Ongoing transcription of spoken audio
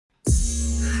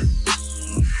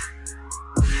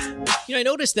I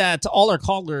noticed that all our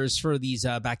callers for these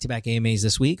back-to-back AMAs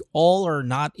this week, all are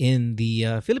not in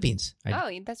the Philippines.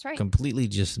 That's right. Completely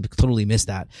just totally missed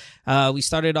that. We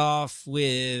started off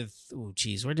with,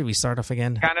 where did we start off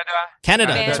again?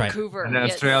 Canada, that's right. Vancouver. And then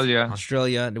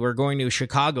Australia. We're going to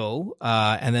Chicago,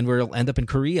 and then we'll end up in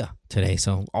Korea today.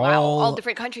 So all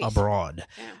different countries. Abroad.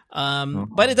 Yeah.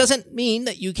 But it doesn't mean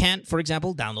that you can't, for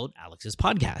example, download Alex's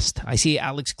podcast. I see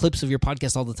Alex clips of your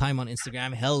podcast all the time on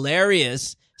Instagram.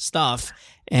 Hilarious stuff.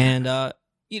 And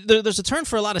there's a turn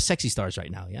for a lot of sexy stars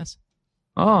right now, yes?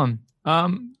 Sorry. I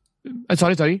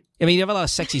mean, you have a lot of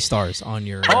sexy stars on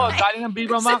your... galing ng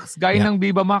Viva Max. Ng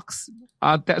Viva Max.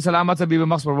 Salamat sa Viva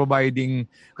Max for providing.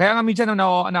 Kaya nga minsan na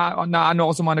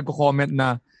ako sa mga nagko-comment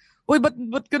na, uy,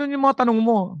 ba't ganun yung mga tanong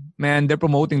mo? Man, they're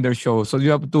promoting their show. So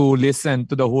you have to listen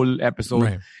to the whole episode.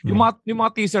 Right. Yung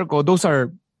mga teaser ko, those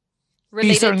are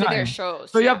related teaser to nga their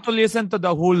shows. So you have to listen to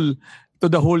the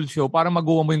whole show para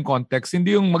magawa mo yung context.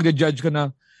 Hindi yung magja-judge ka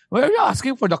na, well, are you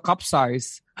asking for the cup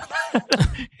size?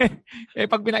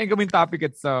 Pag pinain kami yung topic,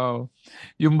 it's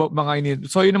yung mga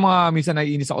so yun yung mga minsan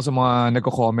naiinis ako sa mga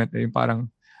nagko-comment. Yung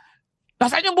parang,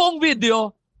 nasaan yung buong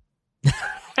video?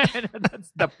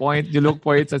 That's the point. You look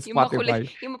for it sa Spotify.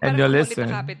 And you listen.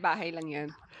 Yung kapitbahay lang yan.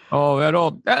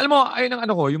 Pero, alam mo, ayun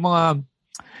ang yung mga,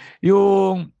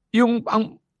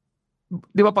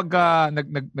 di ba pagka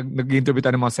nag-interview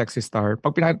tayo ng mga sexy star,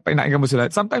 pag pinainggan mo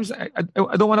sila, sometimes I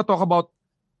don't wanna talk about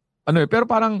pero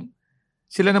parang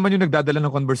sila naman yung nagdadala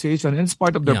ng conversation and it's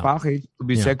part of their package to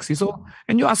be sexy. So,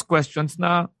 and you ask questions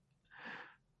na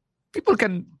people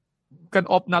can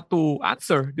opt not to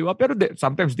answer, di ba? Pero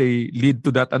sometimes they lead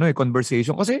to that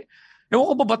conversation. Kasi, ewan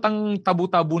ko ba batang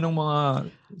tabu-tabu ng mga...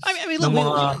 I mean, look,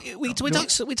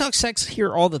 we talk sex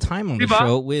here all the time on the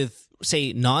show with,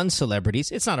 say,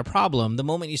 non-celebrities. It's not a problem. The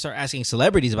moment you start asking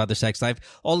celebrities about their sex life,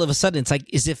 all of a sudden it's like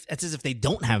it's as if they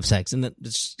don't have sex, and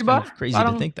it's kind of crazy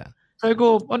to think that. Sabi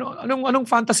ko, anong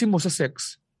fantasy mo sa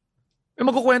sex?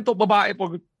 Magkukwento, babae,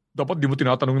 dapat di mo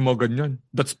tinatanong yung mga ganyan.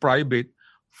 That's private.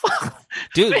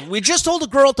 Dude, we just told a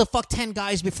girl to fuck 10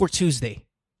 guys before Tuesday.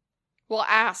 We'll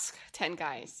ask 10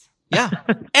 guys. Yeah.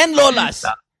 And lolas.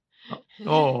 Isa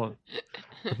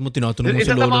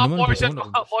sa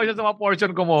mga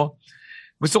portion ko mo,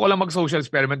 gusto ko lang mag-social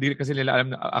experiment. Di kasi nila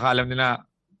akala nila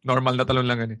normal na talon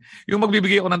lang. Yung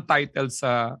magbibigay ako ng title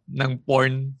ng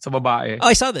porn sa babae. Oh,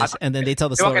 I saw this. And then they tell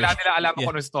the story. Kailangan nila alam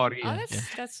ko ng story.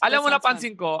 That's alam mo,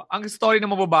 napansin ko, ang story ng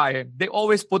mga babae, they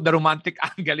always put the romantic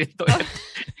angle into it.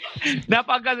 The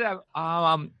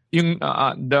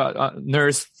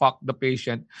nurse fucked the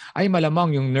patient. Ay,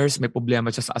 malamang yung nurse may problema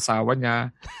siya sa asawa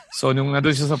niya. So, nung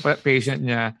nandun siya sa patient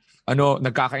niya,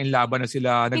 nagkakainlaban na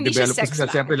sila, nag-develop na sila.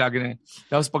 Siyempre, lagi na.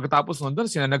 Tapos pagkatapos nandun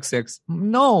sila nag-sex.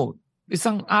 No!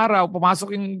 Isang araw,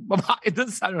 pumasok yung babae dun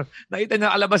sa nakita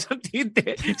niya alabas ng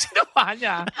tinte. Sinapa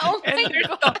niya. Oh my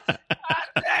God.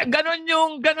 Ganon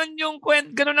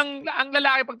ang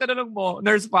lalaki pag tanong mo,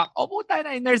 nurse fuck. Puta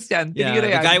na, nurse yan. Yeah,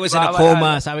 the guy was in a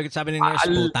coma. Sabi ni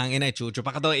nurse, putang ina, chucho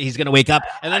pa ka to. He's gonna wake up.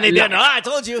 And then they did, I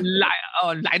told you.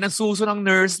 Laki ng suso ng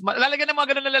nurse. Lalagyan ng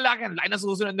mga ganon na lalaki. Laki ng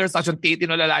suso ng nurse. Tapos yung titi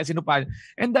ng lalaki, sinupan.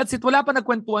 And that's it. Wala pa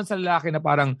nagkwentuhan sa lalaki na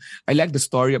parang, I like the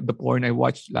story of the porn I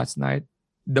watched last night.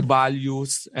 The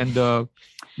values and the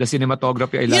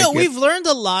cinematography. I like it. We've learned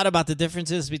a lot about the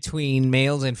differences between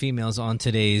males and females on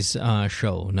today's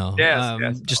show. No,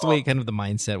 yes. Just the way kind of the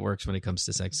mindset works when it comes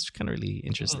to sex. It's kind of really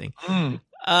interesting.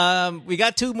 We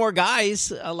got 2 more guys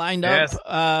lined up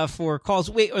for calls.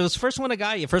 Wait, was the first one a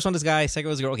guy? Yeah, first one is a guy, second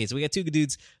was a girl. Okay, so we got 2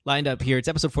 dudes lined up here. It's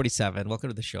episode 47.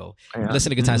 Welcome to the show. Listen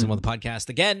to Good Times on the podcast.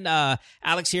 Again,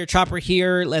 Alex here, Chopper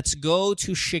here. Let's go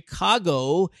to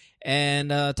Chicago and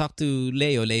talk to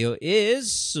Leo. Leo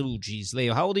is...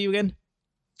 Leo, how old are you again?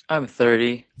 I'm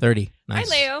 30. 30. Nice.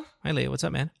 Hi, Leo. What's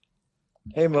up, man?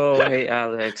 Hey, Mo. Hey,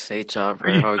 Alex. Hey, Chopper.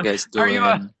 How are you guys doing?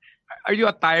 Are you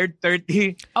a tired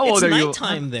 30? How old are you? It's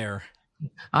nighttime there.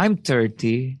 I'm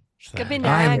 30. Gabi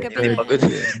na.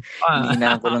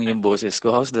 Hinaan ko lang yung boses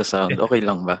ko. How's the sound? Okay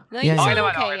lang ba? No, Yeah, okay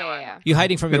naman. You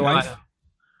hiding from your wife?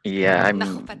 Yeah,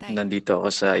 nandito ako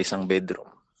sa isang bedroom.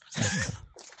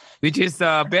 Which is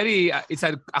it's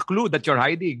a clue that you're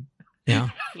hiding.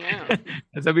 Yeah.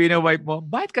 Sabihin ng wife mo,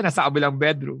 bakit ka nasa kabilang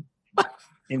bedroom?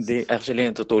 Hindi. Actually,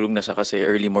 natutulog na siya kasi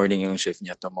early morning yung shift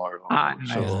niya tomorrow.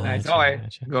 Nice. Okay.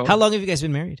 Go. How long have you guys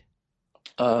been married?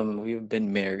 We've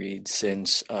been married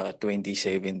since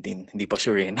 2017. Hindi pa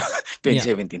sure yun.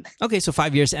 2017. Yeah. Okay, so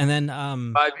 5 years. And then...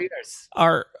 5 years.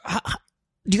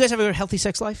 Do you guys have a healthy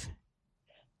sex life?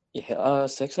 Yeah,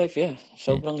 sex life, yeah.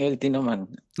 Sobrang healthy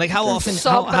naman. Like how often?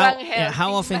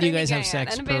 How often do you guys have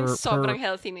sex sobrang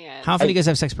healthy na yan? How often do you guys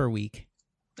have sex per week?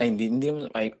 Hindi.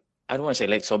 I don't want to say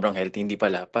like sobrang healthy, hindi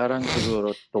pala. Parang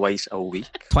siguro twice a week.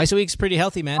 Twice a week's pretty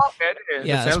healthy, man.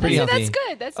 Yeah, that's pretty healthy. That's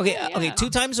good. That's Okay, good, okay. yeah. 2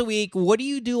 times a week. What do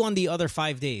you do on the other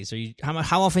 5 days? Are you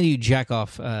how often do you jack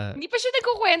off? Hindi pa siya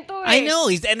nagkukwento I know,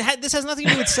 this has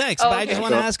nothing to do with sex, but I just okay.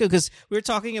 want to ask you because we were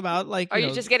talking about like. Are you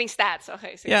you know, just getting stats?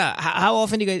 Okay. So Yeah, how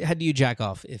often do you jack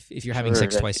off if you're having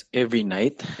sex Like, twice every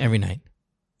night. every night?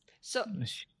 So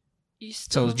you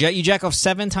So still you jack off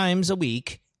 7 times a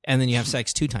week, and then you have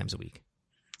sex 2 times a week.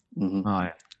 Mhm.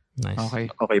 Okay. Nice. Okay.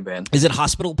 Okay, Ben. Is it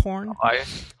hospital porn? Okay.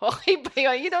 okay ba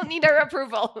yun? You don't need our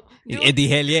approval. Eh, di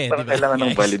hell yeah, Parang di ba? kailangan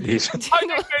ng validation. Ay,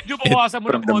 medyo bawasan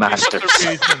mo From ng the konti yung masters.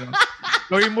 masturbation.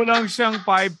 Gawin mo lang siyang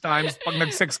 5 times. Pag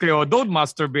nag-sex kayo, don't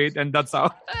masturbate and that's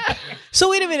how.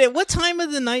 So wait a minute. What time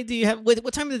of the night do you have? What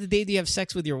time of the day do you have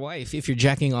sex with your wife if you're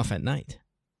jacking off at night?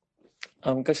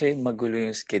 Kasi magulo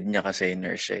yung skid niya kasi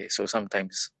nurse siya. So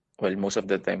sometimes, well, most of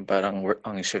the time, parang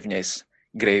ang shift niya is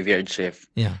graveyard shift.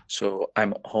 Yeah. So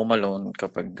I'm home alone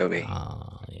kapag gabi.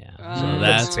 Oh yeah. Oh, So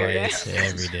that's why yeah. it's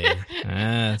every day.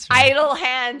 That's right. Idle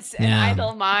hands and Yeah.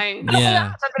 idle mind.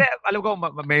 Yeah. Sandali, alam ko,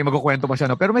 may magkukwento pa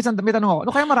siya. No? Pero may tanong ako,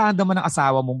 ano kaya mararamdaman ng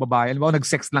asawa mong babae? Alam mo,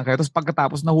 nag-sex lang kayo, tapos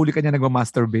pagkatapos nahuli ka niya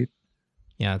nagma-masturbate.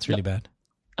 Yeah, it's really bad.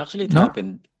 Actually, it No?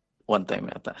 happened one time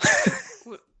yata.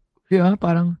 Yeah,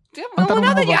 parang, Well, Ang tanong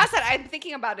now mo that you ba? asked that, I'm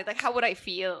thinking about it. Like, how would I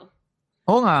feel?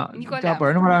 oo nga, Hindi ko alam.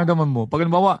 Chopper, ano mararamdaman mo? Pag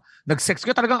halimbawa, nag-sex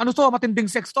ka, talagang ano to, matinding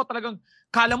sex to, talagang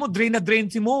kala mo, drain na drain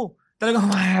si mo. Talagang,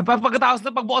 pagkatapos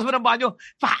na pagbukas mo ng banyo,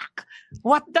 fuck!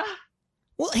 What the?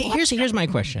 Well, hey, here's my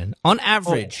question. On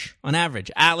average,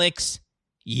 Alex,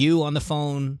 you on the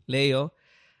phone, Leo,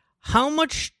 how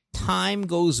much time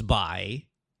goes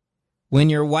by when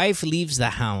your wife leaves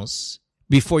the house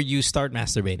before you start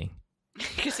masturbating?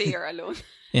 Kasi you're alone.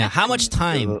 Yeah, how much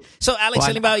time? So, Alex,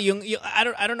 One. halimbawa,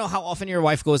 I don't know how often your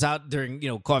wife goes out during,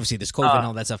 obviously this COVID and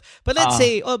all that stuff. But let's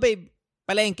say, oh, babe,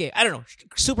 palengke, I don't know,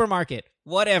 supermarket,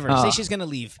 whatever. Say she's gonna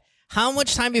leave. How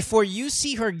much time before you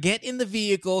see her get in the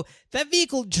vehicle, that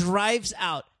vehicle drives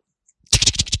out?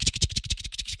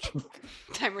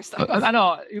 Timer stop.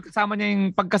 Yung kasama niya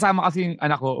yung, pagkasama kasi yung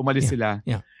anak ko, umalis sila.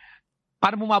 Yeah.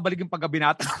 Para bumabalik yung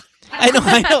pagkabinata. I know.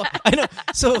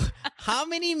 So, how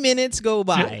many minutes go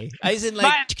by? As in, like,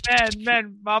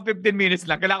 Man, mga 15 minutes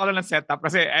lang. Kailangan ko lang ng setup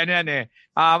kasi ano yan eh.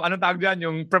 Anong tawag yan?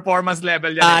 Yung performance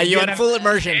level yan. you want full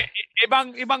immersion.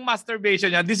 Ibang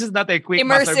masturbation yan. This is not a quick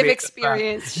Immersive masturbation.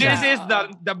 experience. This siya. is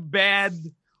the bed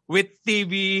with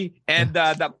TV and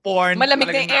the porn. Malamig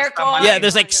na Talagang yung aircon. Yeah,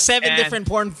 there's like 7 And- different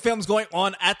porn films going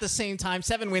on at the same time,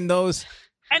 7 windows.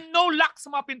 And no lock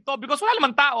sa mga pinto because wala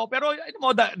naman tao. Pero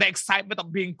the excitement of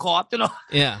being caught,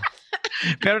 Yeah.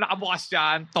 Pero nakabukas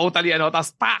yan. Totally,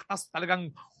 tapos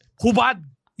talagang hubad.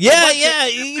 Yeah.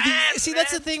 See, that's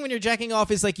the thing when you're jacking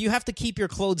off is like you have to keep your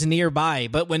clothes nearby.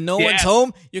 But when no one's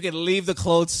home, you can leave the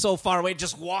clothes so far away.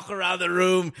 Just walk around the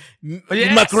room,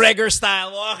 Yes. McGregor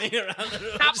style, walking around the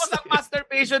room. Tapos ang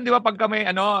masturbation, di ba, pag kami,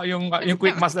 yung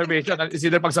quick masturbation, is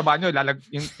either pag sa banyo,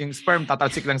 yung sperm,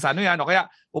 tatalsik lang sa yan, o kaya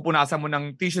pupunasan mo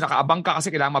ng tissue, nakaabang ka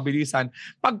kasi kailangan mabilisan.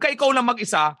 Pagka ikaw lang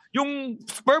mag-isa, yung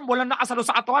sperm walang nakasalo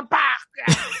sa katawan, pak!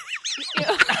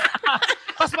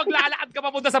 Tapos maglalakad ka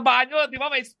papunta sa banyo, di ba,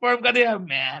 may sperm ka din.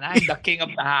 Man, I'm the king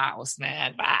of the house,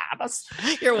 man. Tapos,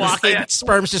 You're walking,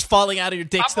 sperm's just falling out of your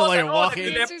dick still while you're walking.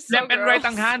 These are so left and right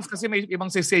gross. ang hands kasi may ibang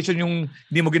sensation yung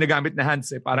hindi mo ginagamit na hands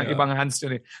eh. Parang ibang hands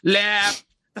yun eh. Left,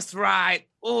 that's right.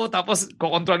 Tapos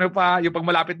kukontrol mo pa. Yung pag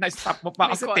malapit na, stop mo pa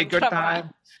May kasi take your kontra pa. time.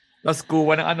 Tapos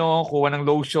kuha ng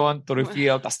lotion to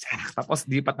refill. Tapos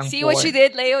dipat ng See what porn. you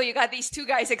did, Leo? You got these 2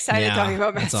 guys excited talking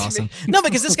about that's masturbation. awesome. No,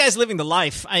 because this guy's living the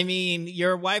life. I mean,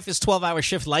 your wife is 12-hour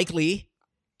shift likely.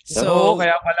 So, So,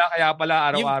 kaya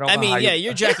pala, araw-araw. I mean, kahayop. yeah,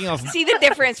 you're jacking off. See the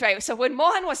difference, right? So when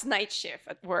Mohan was night shift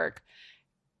at work,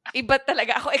 iba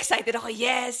talaga ako excited ako.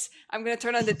 Yes, I'm gonna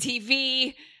turn on the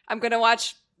TV. I'm gonna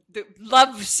watch the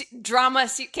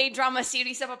K-drama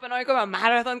series na papanood ko.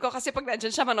 Marathon ko kasi pag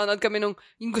nandiyan siya, manonood kami nung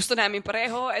yung gusto namin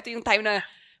pareho. Ito yung time na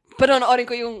panonoorin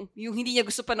ko yung hindi niya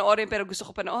gusto panoorin pero gusto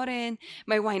ko panoorin.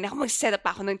 May wine ako, mag-set up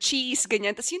ako ng cheese,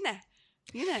 ganyan. Tapos yun na.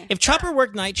 If Chopper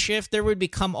worked night shift, there would be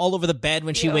cum all over the bed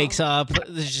when she wakes up.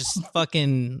 There's just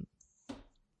fucking...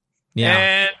 Yeah.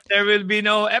 And there will be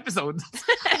no episode.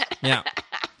 Yeah.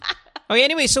 Okay,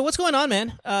 anyway, so what's going on,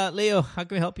 man? Leo, how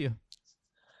can we help you?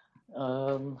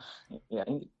 Yeah,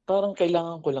 parang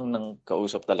kailangan ko lang ng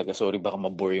kausap talaga. Sorry, baka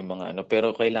mabore yung mga ano.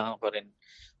 Pero kailangan ko rin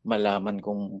malaman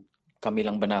kung kami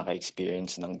lang ba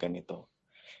naka-experience ng ganito.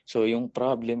 So yung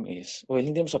problem is, well,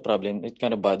 hindi mo sa problem, it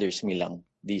kind of bothers me lang.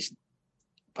 These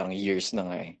parang years na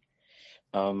nga eh.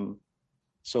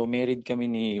 So married kami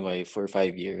ni wife for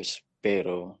 5 years.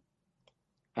 Pero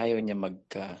ayaw niya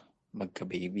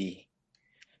magka-baby.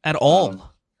 At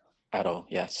all? At all,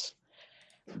 yes.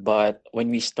 But when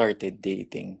we started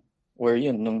dating, or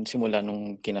yun, nung simula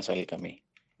nung kinasal kami,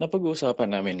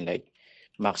 napag-uusapan namin like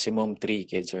maximum 3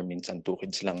 kids or minsan 2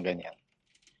 kids lang ganyan.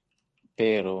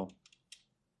 Pero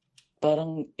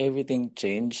parang everything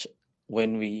changed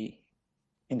when we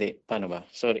hindi, paano ba?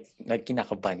 Sorry,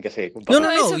 kinakabahan kasi. No.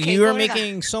 it's okay. You are Go na.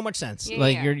 making so much sense. Yeah,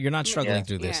 like yeah. you're not struggling Yeah.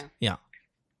 through this. Yeah.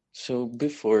 So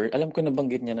before, alam ko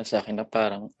nabanggit niya na sa akin na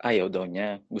parang ayaw daw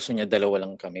niya. Gusto niya dalawa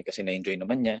lang kami kasi na-enjoy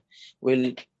naman niya.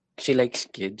 Well, she likes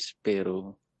kids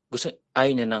pero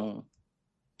ayaw niya ng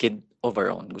kid of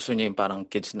her own. Gusto niya yung parang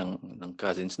kids ng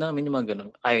cousins namin, yung mga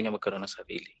ganun. Ayaw niya magkaroon ng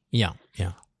sarili. Yeah.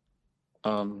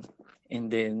 And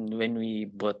then when we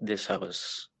bought this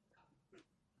house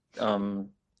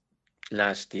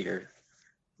last year,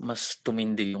 mas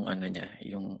tumindi yung ano niya,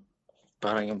 yung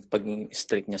parang yung pagiging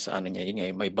strict niya sa ano niya, yun nga,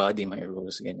 may body, may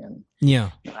rules, ganyan. Yeah.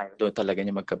 Ayaw daw talaga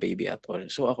niya magka-baby at all.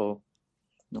 So ako,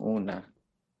 noong una,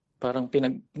 parang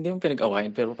hindi mo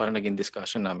pinag-awayan, pero parang naging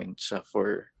discussion namin siya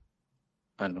for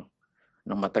ng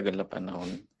matagal na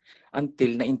panahon.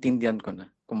 Until naintindihan ko na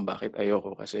kung bakit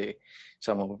ayoko, kasi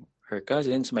some of her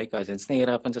cousins, my cousins,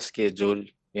 nahihirapan sa schedule,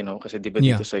 kasi di ba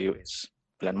dito sa US,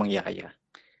 wala namang yaya.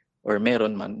 Or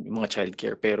meron man, yung mga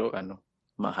childcare, pero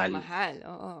mahal. Mahal,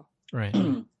 oo. Right.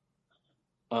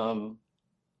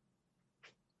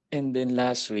 And then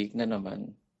last week na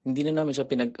naman, hindi na namin siya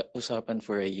pinag-usapan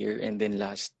for a year. And then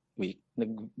last week,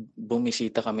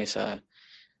 bumisita kami sa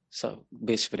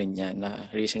best friend niya na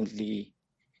recently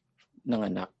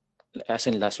nanganak. As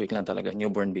in last week lang talaga,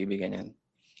 newborn baby, ganyan.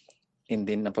 And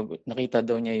then nakita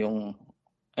daw niya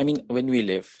when we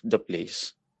left the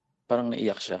place, parang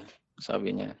naiyak siya.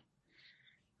 Sabi niya,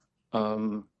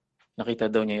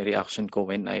 nakita daw niya yung reaction ko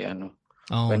when I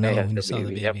when I had the saw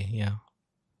the baby. baby. Yep. Yeah.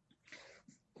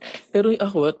 Pero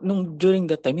ako, during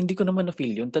that time, hindi ko naman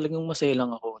na-feel yun. Talagang masaya lang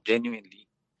ako, genuinely.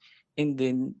 And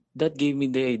then, that gave me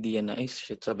the idea na,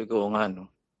 sabi ko, nga,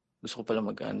 gusto ko pala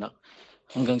mag-anak.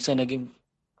 Hanggang sa naging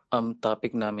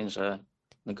topic namin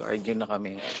nag-argue na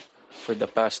kami for the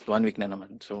past 1 week na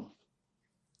naman. So,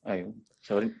 ayun.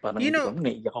 So, parang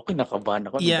naiiyak ako, kinakabahan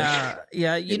ako. Yeah.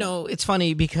 It's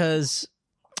funny because,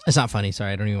 it's not funny,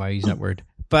 sorry, I don't even know why I use that word.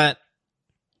 But,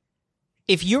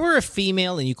 if you were a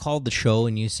female and you called the show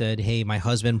and you said, hey, my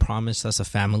husband promised us a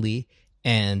family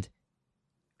and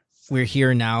we're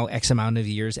here now X amount of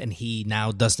years and he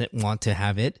now doesn't want to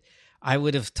have it, I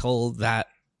would have told that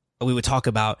we would talk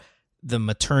about the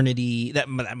maternity, that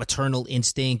maternal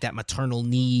instinct, that maternal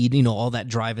need, all that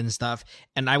drive and stuff.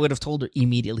 And I would have told her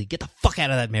immediately, get the fuck out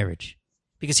of that marriage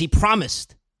because he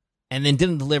promised and then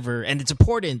didn't deliver. And it's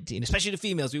important, especially to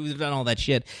females, we would have done all that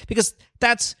shit because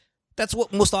that's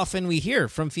what most often we hear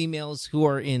from females who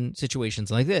are in situations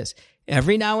like this.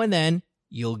 Every now and then,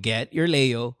 you'll get your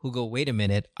Leo who go, wait a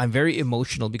minute, I'm very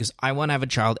emotional because I want to have a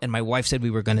child and my wife said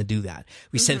we were going to do that.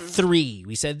 We said 3,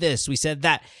 we said this, we said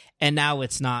that, and now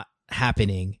it's not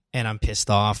happening and I'm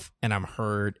pissed off and I'm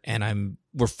hurt and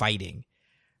we're fighting.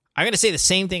 I'm going to say the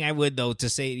same thing I would though I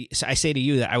say to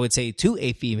you that I would say to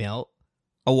a female,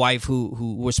 a wife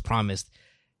who was promised,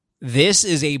 this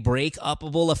is a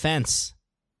break-upable offense.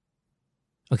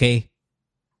 Okay,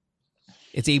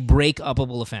 it's a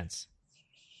break-upable offense.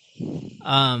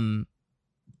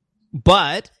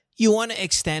 But you want to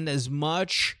extend as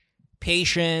much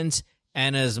patience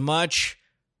and as much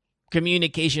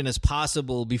communication as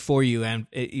possible before you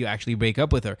actually break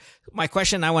up with her. My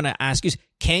question I want to ask is,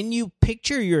 can you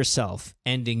picture yourself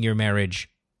ending your marriage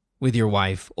with your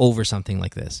wife over something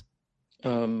like this?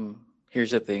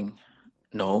 Here's the thing.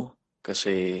 No,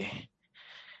 kasi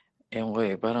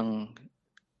parang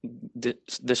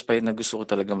despite na gusto ko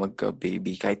talaga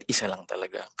magka-baby, kahit isa lang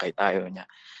talaga, kahit ayaw niya.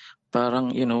 Parang,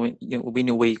 yung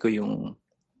biniweigh ko yung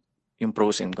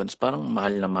pros and cons. Parang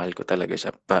mahal na mahal ko talaga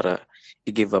siya para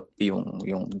i-give up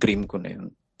yung dream ko na yun.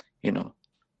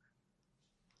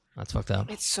 That's fucked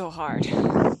up. It's so hard.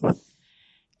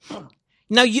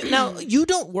 Now you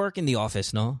don't work in the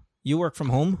office, no? You work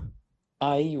from home?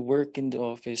 I work in the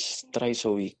office thrice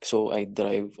a week. So I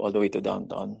drive all the way to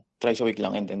downtown. Thrice a week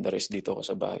lang, and then the rest dito ko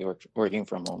sa bahay, working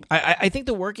from home. I think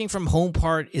the working from home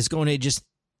part is going to just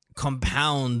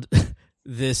compound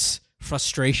this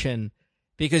frustration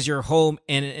because you're home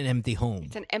in an empty home.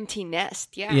 It's an empty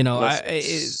nest, yeah.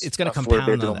 It's going to compound.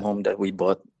 4-bedroom home that we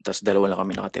bought, tas dalawa lang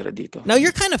kami nakatira dito. Now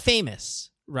you're kind of famous,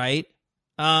 right?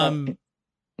 Hindi.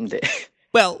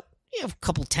 Well, you have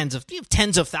tens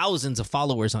of thousands of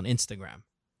followers on Instagram.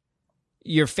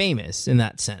 You're famous in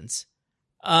that sense.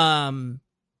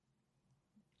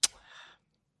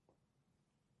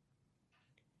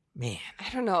 Man. I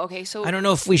don't know. Okay, so I don't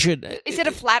know if we should. Is it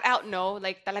a flat out no?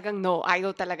 Like talagang no,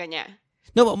 ayaw talaga niya.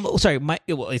 No, sorry.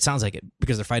 Well, it sounds like it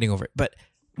because they're fighting over it. But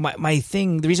my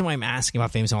thing, the reason why I'm asking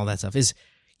about Famous and all that stuff is,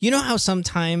 you know how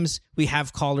sometimes we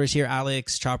have callers here,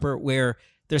 Alex, Chopper, where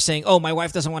they're saying, "Oh, my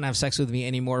wife doesn't want to have sex with me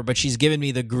anymore, but she's given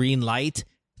me the green light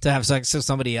to have sex with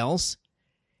somebody else."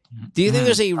 Do you think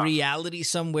there's a reality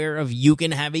somewhere of you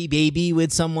can have a baby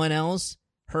with someone else?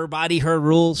 Her body, her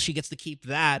rules. She gets to keep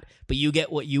that, but you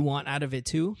get what you want out of it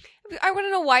too. I want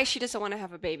to know why she doesn't want to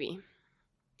have a baby.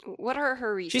 What are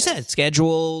her reasons? She said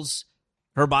schedules,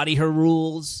 her body, her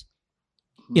rules.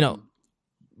 You know,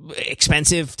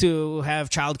 expensive to have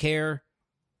childcare.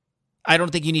 I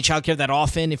don't think you need childcare that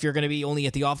often if you're going to be only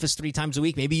at the office 3 times a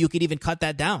week. Maybe you could even cut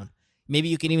that down. Maybe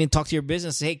you can even talk to your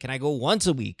business. Say, hey, can I go once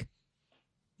a week?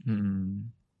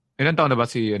 Ilan taon na ba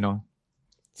si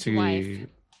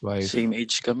wife? Same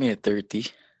age kami, 30.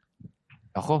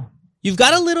 Ako. You've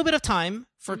got a little bit of time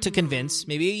to convince.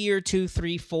 Maybe a year, 2,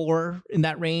 3, 4 in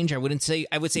that range. I would say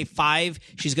 5.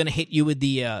 She's going to hit you with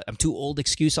the I'm too old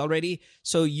excuse already.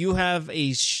 So you have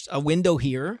a window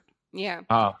here. Yeah.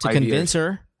 To convince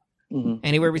her. Mm-hmm.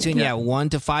 Anywhere between 1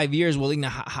 to 5 years, willing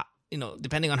to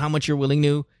depending on how much you're willing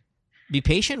to be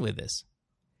patient with this.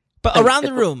 But around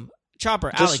the room,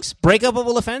 Chopper, Alex,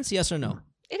 breakupable offense, yes or no?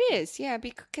 It is, yeah,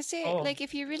 because like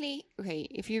if you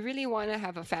really want to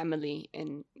have a family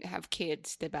and have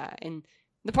kids, diba? And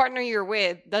the partner you're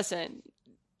with doesn't,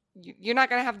 you're not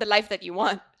gonna have the life that you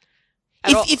want.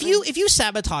 If you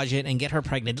sabotage it and get her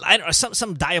pregnant, I don't know,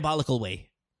 some diabolical way,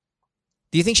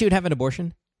 do you think she would have an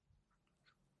abortion?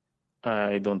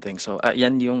 I don't think so.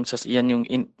 Yan yung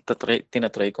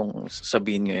tinatry kong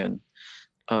sabihin ngayon.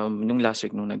 Nung last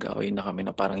week nung nag-away na kami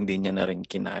na parang hindi niya na rin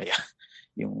kinaya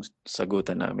yung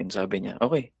sagutan namin. Sabi niya,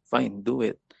 okay, fine, do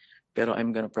it. Pero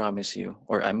I'm gonna promise you,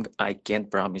 or I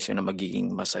can't promise you na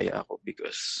magiging masaya ako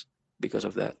because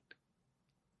of that.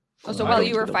 So while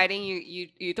you were fighting,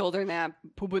 you told her na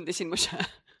pubuntisin mo siya.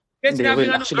 Yes,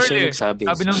 actually siya yung nagsabi.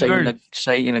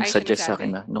 Siya yung nagsuggest sa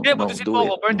akin na no, do it.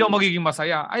 Pero hindi ako magiging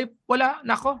masaya. Ay, wala,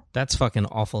 nako. That's fucking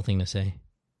awful thing to say.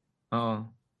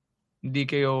 Hindi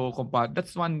kayo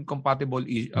that's one compatible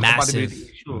issue.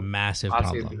 Massive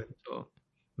problem.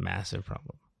 Massive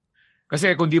problem.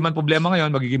 Kasi kung di man problema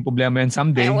ngayon, magiging problema yan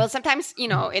someday. Well, sometimes,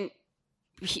 in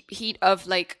heat of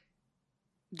like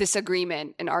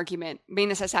disagreement and argument, may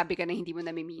nasasabi ka na hindi mo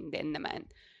nami-mean din naman.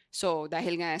 So,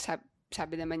 dahil nga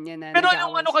sabi naman niya na... Pero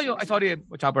yung kayo, sorry,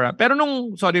 Chopper, pero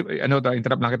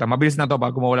interrupt lang kita, mabilis na to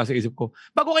bago mawala sa isip ko.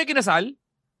 Bago kayo kinasal,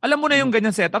 alam mo na yung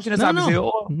ganyan setup, sinasabi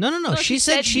sa'yo? No. She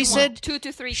said 2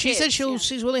 to 3 kids. She said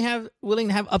she's willing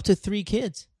to have up to 3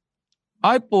 kids.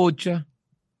 Ay, pocha.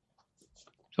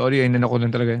 Sorry, ayun na ako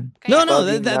lang talaga. No,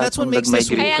 that's what makes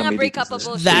this...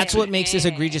 That's what makes this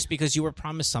egregious, because you were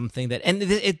promised something that... And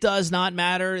it does not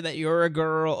matter that you're a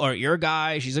girl or you're a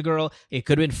guy, she's a girl. It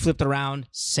could have been flipped around.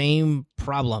 Same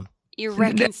problem.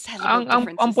 Irreconcilable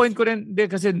differences. Ang point ko rin,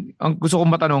 kasi ang gusto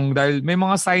kong matanong, dahil may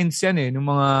mga signs yan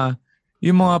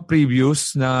yung mga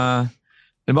previews na,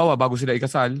 halimbawa, bago sila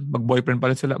ikasal, mag-boyfriend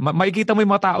pala sila, makikita mo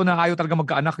yung mga tao na ayaw talaga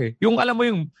magkaanak eh. Yung alam mo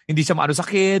yung hindi siya maano sa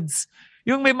kids,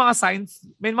 yung may mga signs,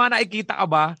 may mga nakikita ka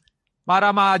ba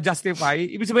para ma-justify?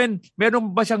 Ibig sabihin,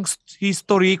 meron ba siyang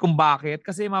history kung bakit?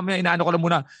 Kasi mamaya inaano ko lang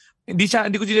muna, hindi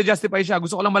ko justify siya.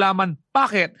 Gusto ko lang malaman,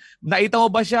 bakit? Naita mo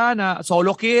ba siya na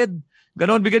solo kid?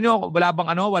 Ganon, bigyan nyo,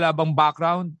 wala bang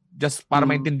background? Just para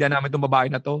maintindihan namin itong babae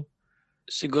na to.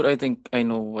 Siguro, I think I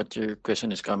know what your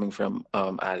question is coming from,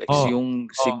 Alex.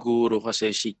 Siguro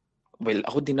kasi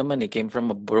ako din naman came from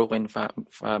a broken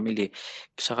family.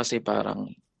 Siya kasi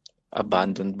parang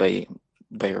abandoned by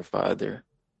her father.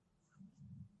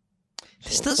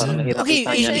 This doesn't... Okay,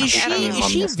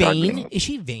 is she vain? Is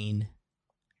she vain?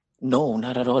 No,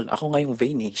 not at all. Ako nga yung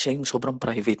vain eh. Siya yung sobrang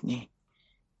private niya.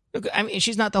 Look, I mean,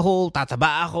 she's not the whole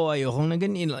tataba ako, ayokong na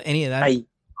ganyan, any of that.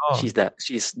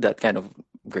 She's that kind of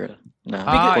girl.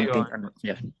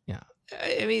 Yeah.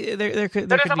 I mean, there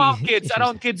could be kids,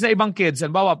 around kids na ibang kids.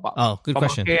 Halimbawa pa. Good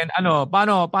question.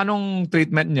 Paanong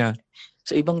treatment niya?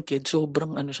 Sa ibang kids,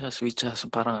 sobrang sweet siya.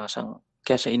 Parang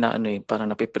kaya siya parang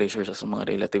napipressure siya sa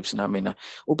mga relatives namin na,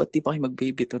 ba't di pa kayo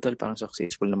mag-baby? Total, parang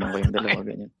successful naman kayong dalawa,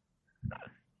 ganyan.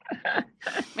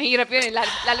 Mahirap yun.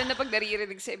 Lalo na pag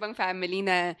naririnig sa ibang family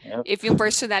na if yung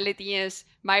personality is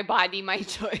my body, my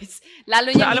choice,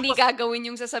 lalo niya hindi gagawin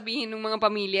yung sasabihin ng mga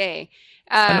pamilya eh.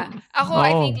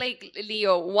 I think like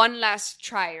Leo, one last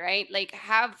try, right? Like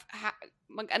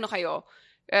mag-ano kayo.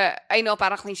 I know,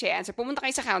 parang cliche answer. Pumunta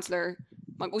kayo sa counselor,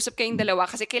 mag-usap kayong dalawa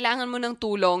kasi kailangan mo ng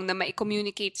tulong na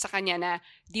ma-communicate sa kanya na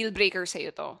deal breaker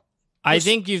sa'yo to. I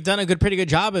think you've done a pretty good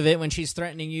job of it when she's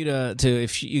threatening you to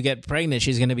if you get pregnant,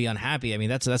 she's going to be unhappy. I mean,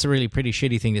 that's a really pretty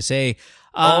shitty thing to say.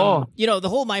 You know, the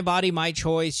whole my body, my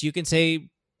choice. You can say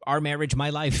our marriage, my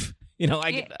life. You know,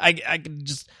 I can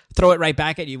just throw it right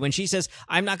back at you. When she says,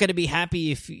 I'm not going to be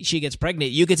happy if she gets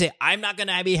pregnant, you could say, I'm not going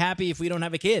to be happy if we don't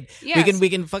have a kid. Yes. We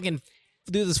can fucking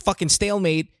do this fucking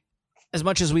stalemate as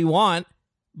much as we want,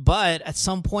 but at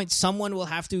some point, someone will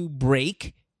have to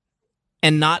break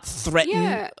and not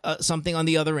threaten something on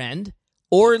the other end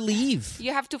or leave.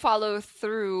 You have to follow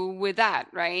through with that,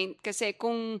 right? Kasi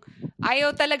kung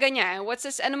ayaw talaga niya,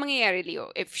 ano mangyayari,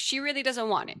 Leo? If she really doesn't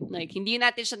want it, like, hindi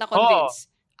natin siya na-convince,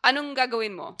 anong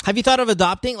gagawin mo? Have you thought of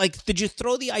adopting? Like, did you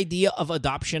throw the idea of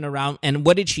adoption around, and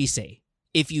what did she say,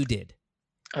 if you did?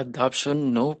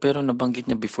 Adoption, no. Pero nabanggit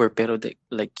niya before, pero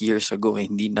like years ago,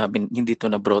 hindi to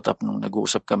na brought up nung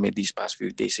nag-uusap kami these past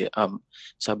few days.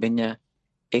 Sabi niya,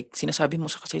 sinasabi mo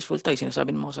successful tayo,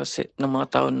 sinasabi mo ng mga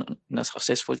tao na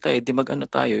successful tayo, di mag-ano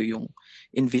tayo, yung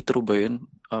in vitro ba yun?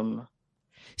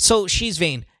 So she's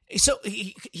vain. So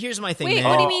here's my thing. Wait, man.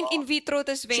 what do you mean in vitro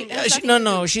tas vain?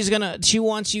 No. She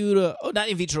wants you to not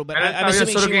in vitro, but I'm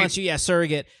assuming she wants you. Yeah,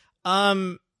 surrogate.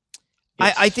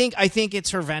 I think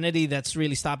it's her vanity that's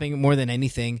really stopping more than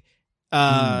anything.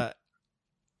 And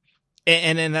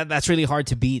that's really hard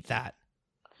to beat that.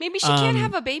 Maybe she can't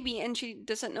have a baby and she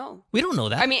doesn't know. We don't know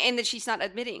that. I mean, and that she's not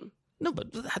admitting. No,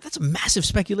 but that's a massive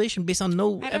speculation based on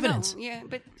no evidence. Know. Yeah,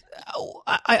 but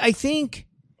I think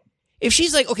if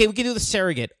she's like, okay, we can do the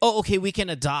surrogate. Oh, okay, we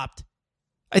can adopt.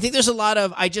 I think there's a lot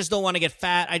of, I just don't want to get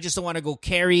fat. I just don't want to go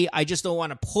carry. I just don't want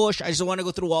to push. I just don't want to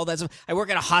go through all that stuff. I work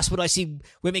at a hospital. I see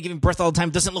women giving birth all the time.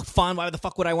 It doesn't look fun. Why the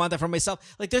fuck would I want that for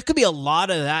myself? Like, there could be a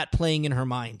lot of that playing in her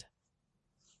mind.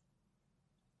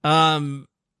 I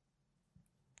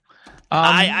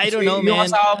don't know, man.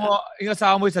 Yung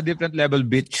asawa mo is a different level,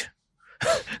 bitch.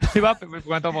 Diba?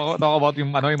 When talk about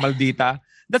yung maldita.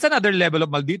 That's another level of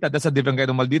maldita. That's a different kind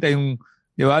of maldita. Yung,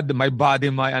 diba? My body,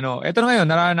 my ano. Ito na ngayon,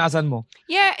 naranasan mo.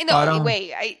 Yeah, in the only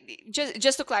way.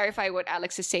 Just to clarify what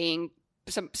Alex is saying,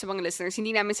 sa mga listeners,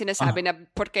 hindi namin sinasabi na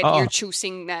porque you're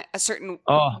choosing na a certain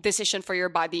decision for your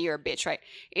body, you're a bitch, right?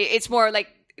 It's more like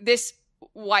this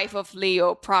wife of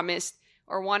Leo promised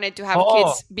or wanted to have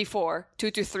kids before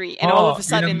 2 to 3, and all of a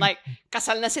sudden, like,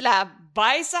 kasal na sila,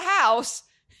 buys a house,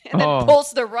 and then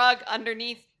pulls the rug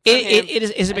underneath.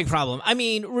 It is a big problem. I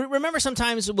mean, remember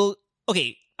sometimes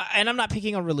okay, and I'm not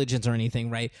picking on religions or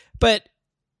anything, right? But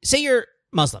say you're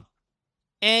Muslim,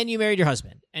 and you married your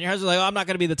husband, and your husband's like, oh, I'm not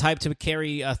going to be the type to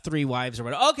carry 3 wives or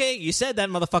whatever. Okay, you said that,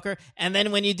 motherfucker. And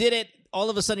then when you did it, all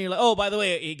of a sudden you're like, oh, by the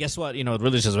way, guess what? You know,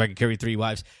 religious, I can carry 3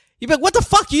 wives. You'd be like, what the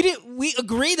fuck? We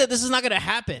agree that this is not going to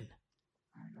happen.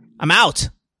 I'm out.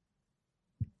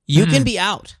 You can be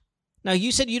out. Now,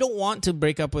 you said you don't want to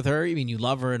break up with her. I mean, you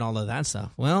love her and all of that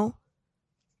stuff. Well,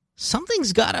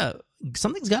 something's gotta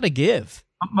give.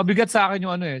 Mabigat sa akin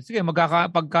yung ano eh. Sige,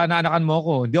 pagka naanakan mo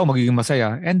ako, hindi ako magiging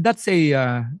masaya. And that's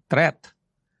a threat.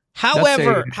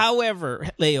 However,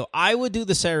 Leo, I would do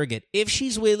the surrogate if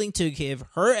she's willing to give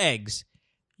her eggs,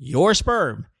 your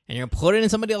sperm, and you're gonna put it in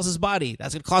somebody else's body.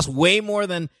 That's gonna cost way more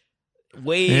than than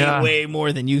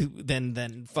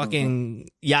fucking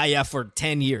Yaya for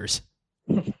 10 years.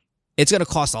 It's gonna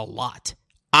cost a lot.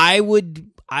 I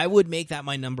would make that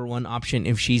my number one option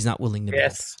if she's not willing to.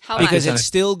 Yes, because it's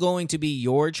still going to be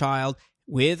your child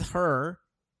with her,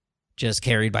 just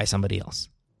carried by somebody else.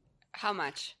 How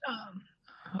much?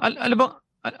 Ano ba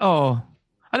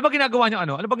ginagawa niya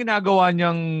Ano ba ginagawa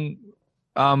niyang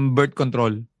birth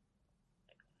control?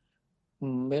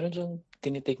 Meron siyang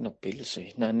tinitake na pills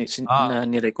eh. Na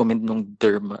ni-recommend nung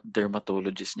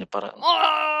dermatologist niya para.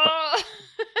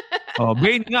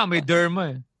 Bain nga, may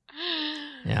derma eh.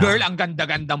 Yeah. Girl, ang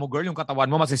ganda-ganda mo, girl. Yung katawan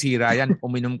mo masisira yan.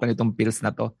 Uminom ka nitong pills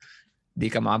na to. Di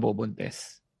ka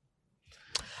mabubuntis.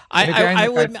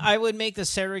 I would make the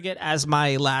surrogate as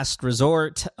my last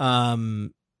resort.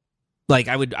 Like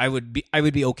I would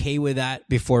be okay with that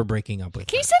before breaking up with her.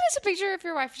 Can you send us a picture of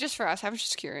your wife just for us? I'm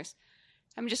just curious.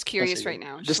 Right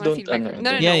now. Just don't.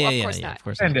 No, of course not. Of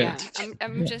course not. Yeah.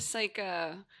 I'm just like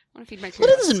I want to feed my curiosity. Well,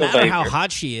 it doesn't matter how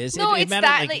hot she is. No, it it's matters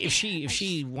that, like if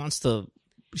she wants to.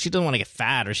 She doesn't want to get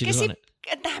fat, or she doesn't want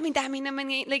to. Dami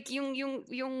naman like yung.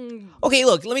 Okay,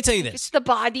 look. Let me tell you this. It's the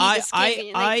body.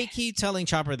 I keep telling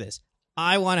Chopper this.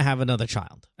 I want to have another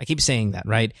child. I keep saying that,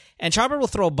 right? And Chopper will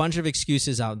throw a bunch of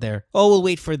excuses out there. Oh, we'll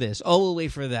wait for this. Oh, we'll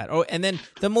wait for that. Oh, and then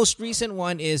the most recent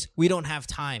one is we don't have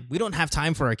time. We don't have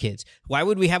time for our kids. Why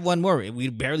would we have one more? We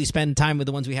barely spend time with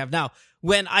the ones we have now.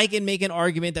 When I can make an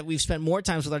argument that we've spent more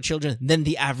times with our children than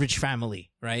the average family,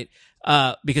 right?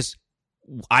 Because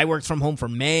I worked from home for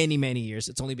many, many years.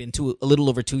 It's only been a little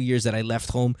over 2 years that I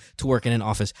left home to work in an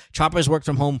office. Chopper's worked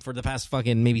from home for the past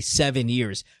fucking maybe 7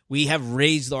 years. We have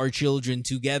raised our children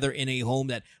together in a home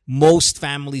that most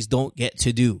families don't get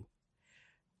to do.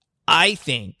 I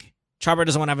think Chopper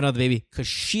doesn't want to have another baby because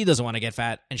she doesn't want to get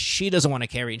fat and she doesn't want to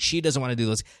carry and she doesn't want to do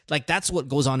this. Like, that's what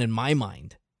goes on in my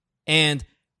mind. And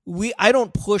I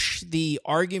don't push the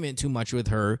argument too much with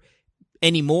her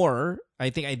anymore.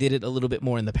 I think I did it a little bit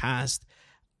more in the past.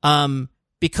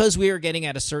 Because we are getting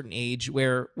at a certain age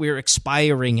where we're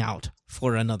expiring out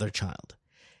for another child.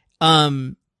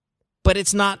 But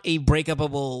it's not a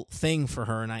breakupable thing for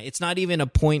her and I. It's not even a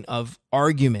point of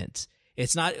argument.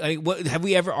 It's not. Have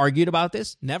we ever argued about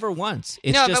this? Never once.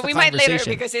 It's no, just but we a might later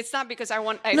conversation. because it's not because I don't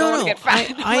want to get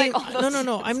fat.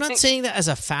 No. I'm not saying that as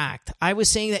a fact. I was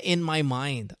saying that in my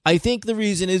mind. I think the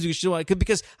reason is we should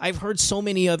because I've heard so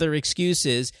many other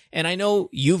excuses, and I know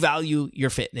you value your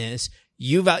fitness.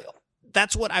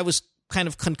 That's what I was kind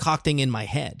of concocting in my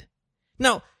head.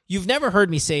 Now, you've never heard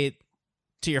me say it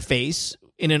to your face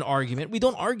in an argument. We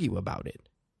don't argue about it.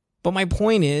 But my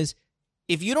point is,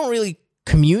 if you don't really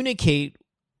communicate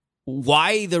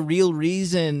why the real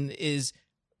reason is,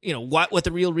 what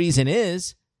the real reason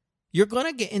is, you're going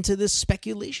to get into this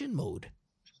speculation mode.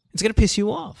 It's going to piss you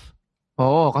off.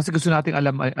 Oo, kasi gusto nating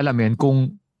alamin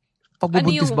kung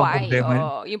pagbubuntis ba ang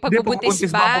problema? Yung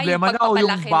pagbubuntis ba? Yung pagpapalaki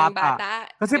ng bata?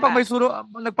 Kasi pag may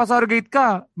nagpa-surrogate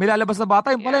ka, may lalabas na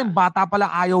bata, yung bata pala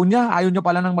ayaw niya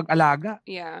pala ng mag-alaga.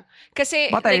 Yeah.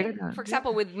 Kasi, for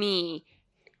example, with me,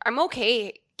 I'm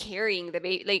okay carrying the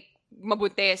baby,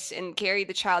 mabuntis and carry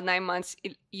the child 9 months,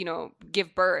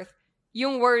 give birth.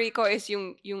 Yung worry ko is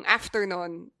yung after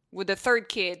nun, with the third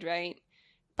kid, right?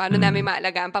 Paano namin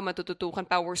maalagaan pa, matututukan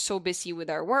pa, we're so busy with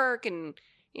our work and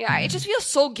I just feel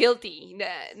so guilty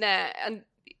and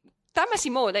tama si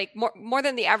Mo, more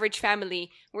than the average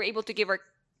family, we're able to give our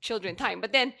children time.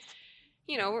 But then,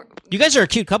 you guys are a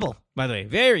cute couple, by the way.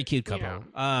 Very cute couple.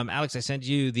 Alex, I sent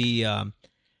you the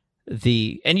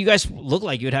and you guys look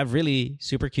like you'd have really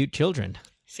super cute children.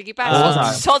 Sige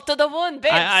pa, salt to the wound,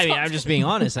 babe. I mean, I'm just being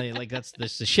honest.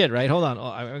 That's the shit, right? Hold on.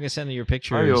 I'm going to send you your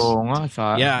pictures.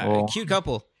 Cute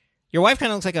couple. Your wife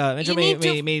kind of looks like a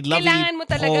may lovely,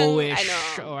 Polish,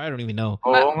 I don't even know.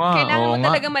 Kailangan mo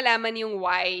talaga malaman yung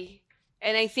why.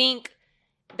 And I think,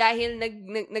 dahil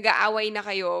nag-aaway na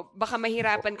kayo, baka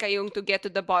mahirapan kayong to get to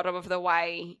the bottom of the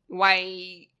why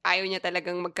ayaw niya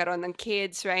talagang magkaroon ng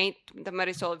kids, right?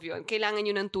 Ma-resolve yun. Kailangan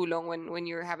nyo ng tulong when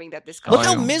you're having that discussion. Look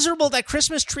how miserable that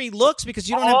Christmas tree looks because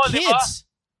you don't have kids.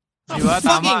 Diba?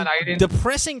 Fucking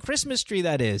depressing Christmas tree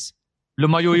that is.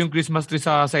 Lumayo yung Christmas tree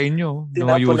sa inyo.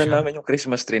 Tinapon na namin yung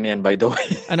Christmas tree niyan, by the way.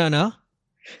 Ano?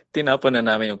 Tinapon na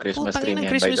namin yung Christmas tree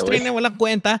niyan, by the way. Christmas tree na walang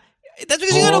kwenta. That's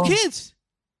because you got no kids.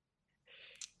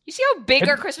 You see how big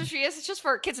our Christmas tree is? It's just for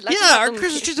our kids. Our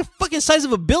Christmas tree is the fucking size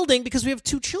of a building because we have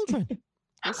 2 children.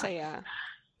 Ang saya.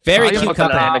 Very cute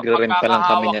couple. Nagre-rent pa lang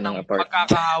kami niya ng apartment.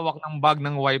 Pagkakahawak ng bag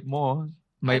ng wife mo,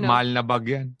 may mahal na bag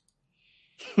yan.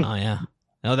 Oh, yeah.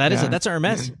 No, that's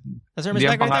Hermes. That's Hermes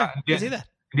bag right there. You see that?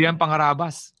 Hindi yan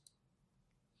pangarabas.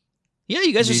 Yeah,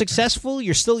 you guys are successful.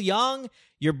 You're still young.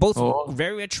 You're both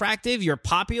very attractive. You're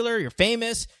popular. You're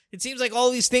famous. It seems like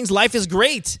all these things, life is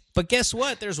great. But guess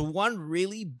what? There's one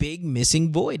really big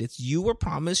missing void. It's you were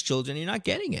promised children. You're not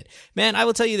getting it. Man, I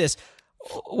will tell you this.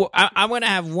 I'm going to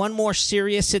have one more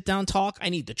serious sit-down talk. I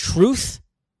need the truth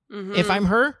if I'm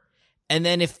her. And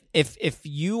then if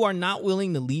you are not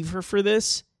willing to leave her for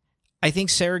this, I think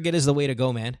surrogate is the way to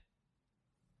go, man.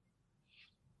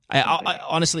 I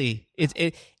honestly,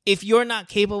 if you're not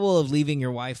capable of leaving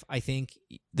your wife, I think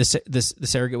the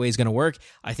surrogate way is going to work.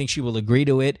 I think she will agree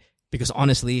to it because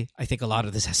honestly, I think a lot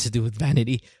of this has to do with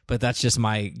vanity, but that's just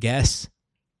my guess.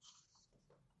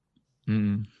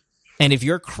 And if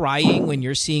you're crying when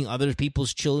you're seeing other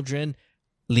people's children,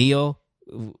 Leo,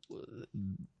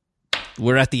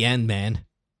 we're at the end, man.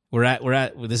 We're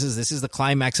at this is the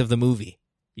climax of the movie.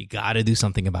 You got to do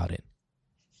something about it.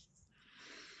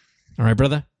 All right,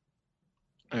 brother?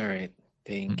 All right.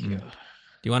 Thank you.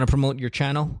 Do you want to promote your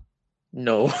channel?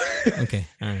 No. Okay.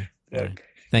 All right. All right.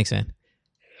 Thanks, man.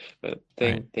 But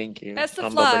thank you. Best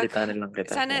of luck.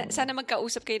 Sana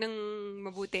magkausap kayo ng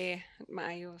mabuti at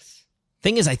maayos.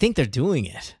 Thing is, I think they're doing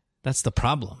it. That's the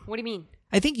problem. What do you mean?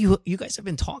 I think you guys have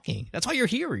been talking. That's why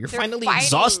you're here. You're finally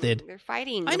exhausted. They're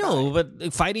fighting. I know,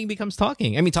 but fighting becomes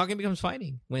talking. I mean, talking becomes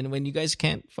fighting when you guys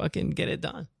can't fucking get it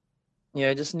done. Yeah,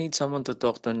 I just need someone to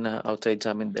talk to na outside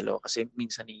sa amin dalawa kasi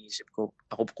minsan iisip ko,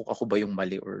 ako ba yung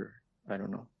mali or I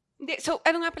don't know. So,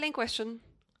 ano nga pala yung question?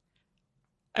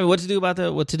 I mean, what to do about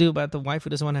the wife who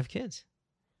doesn't want to have kids?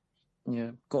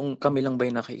 Yeah. Kung kami lang ba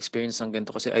yung naka-experience ng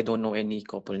ganito kasi I don't know any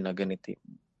couple na ganito.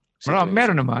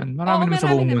 Meron naman. Marami naman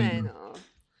sa buong mundo.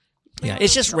 Yeah,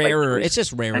 it's just rarer. It's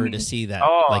just rarer to see that,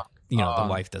 like, the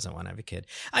wife doesn't want to have a kid.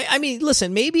 I mean,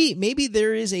 listen, maybe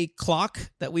there is a clock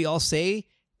that we all say,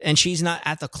 and she's not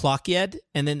at the clock yet,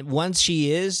 and then once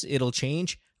she is, it'll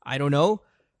change. I don't know,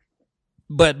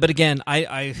 but again,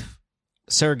 I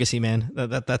surrogacy, man.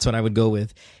 That's what I would go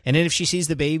with. And then if she sees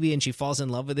the baby and she falls in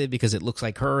love with it because it looks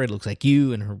like her, it looks like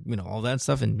you, and her, all that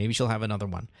stuff, and maybe she'll have another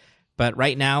one. But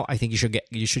right now, I think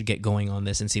you should get going on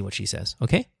this and see what she says.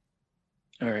 Okay.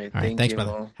 All right. Thanks, you,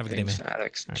 brother. Have a good day, man.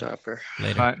 Alex, right. Chopper.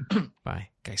 Later. Bye. Bye.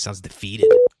 Guy sounds defeated.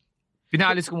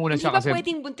 Pinaalis ko muna Hindi siya ba kasi...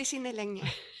 pwedeng buntisin na lang niya?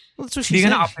 Well, that's what she Hindi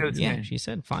said. ka na-appeal Yeah, niya. she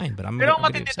said fine, but I'm Pero ang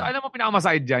gonna matindi do ito, alam mo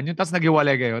pinakamasakit dyan, yung tas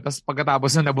nagiwalay kayo, tas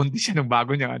pagkatapos na nabuntis siya ng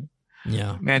bago niya.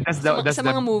 Yeah. Man, that's Sa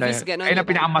mga movies, gano'n. Ayun ang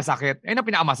pinakamasakit. Ayun ang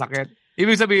pinakamasakit.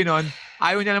 Ibig sabihin nun,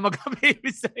 ayaw niya na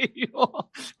magka-baby sa iyo.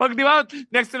 Pag di ba,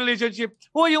 next relationship,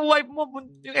 yung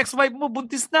ex-wife mo,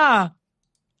 buntis na.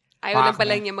 Ayaw lang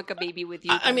pala niya magka-baby with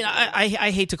you. I mean, I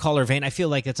hate to call her vain. I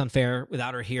feel like it's unfair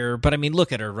without her here. But I mean,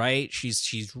 look at her, right?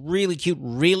 She's really cute,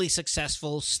 really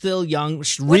successful, still young,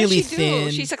 really thin.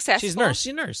 She's successful. She's a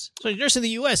nurse. So a nurse in the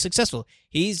U.S., successful.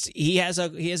 He has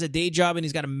a day job and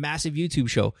he's got a massive YouTube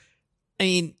show. I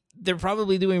mean, they're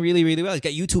probably doing really, really well. He's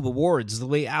got YouTube awards the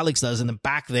way Alex does in the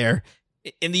back there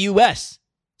in the U.S.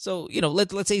 So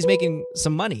let's say he's making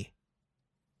some money.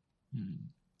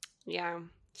 Yeah.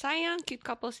 Sayang, cute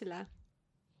couple sila.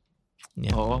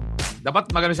 Yeah. Oo. Dapat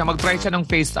magano siya, mag-try siya ng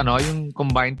face, yung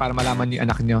combine para malaman niyo yung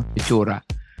anak niyo, itsura.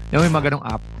 Yung may maganong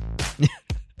app.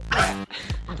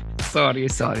 Sorry.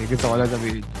 Gusto ko lang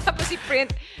sabihin. Tapos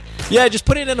print. Yeah, just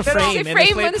put it in a frame.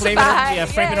 Frame mo sa bahay.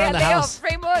 Frame it around the house.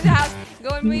 Frame mo in the house.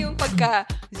 Gawin mo yung pagka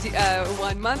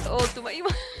 1 month old.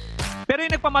 Pero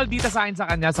yung nagpamaldita sa akin sa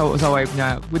kanya, sa wife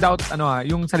niya, without,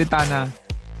 yung salita na,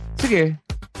 sige,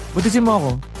 butisin mo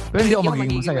ako. Pero hindi ako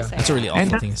magiging masaya. That's a really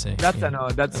awful thing to say. That's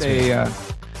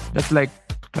like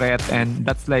threat and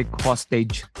that's like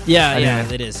hostage. Yeah,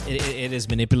 it is. It is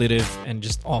manipulative and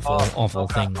just awful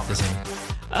thing to say.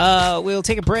 We'll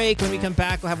take a break. When we come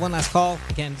back, we'll have one last call.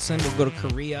 Again, soon we'll go to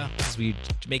Korea because we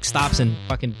make stops in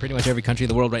fucking pretty much every country in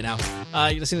the world right now.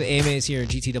 You're listening to the AMAs here at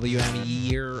GTWM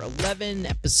Year 11,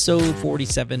 Episode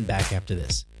 47. Back after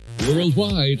this.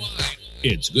 Worldwide,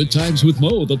 it's Good Times with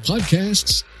Mo, the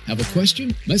podcasts. Have a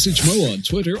question? Message Mo on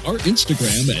Twitter or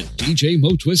Instagram at DJ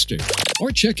Mo Twister.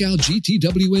 Or check out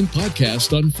GTWN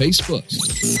Podcast on Facebook.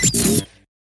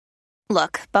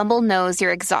 Look, Bumble knows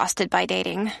you're exhausted by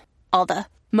dating. All the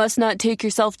must not take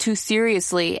yourself too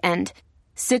seriously and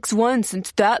 6'1"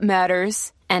 since that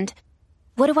matters. And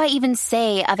what do I even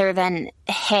say other than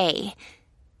hey?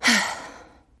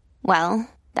 Well,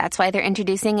 that's why they're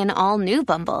introducing an all-new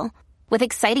Bumble. With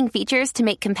exciting features to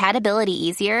make compatibility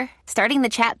easier, starting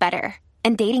the chat better,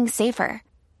 and dating safer.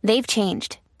 They've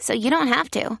changed, so you don't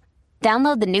have to.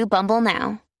 Download the new Bumble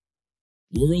now.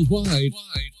 Worldwide,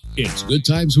 it's Good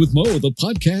Times with Mo, the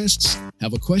podcasts.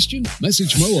 Have a question?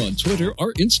 Message Mo on Twitter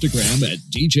or Instagram at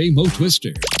DJ Mo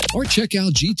Twister. Or check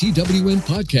out GTWN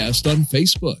Podcast on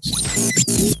Facebook.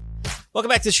 Welcome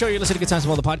back to the show. You're listening to Good Times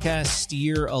with Mo, the podcast,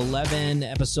 Year 11,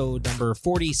 Episode number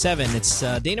 47. It's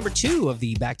day number 2 of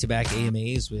the back-to-back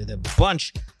AMAs with a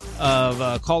bunch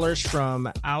of callers from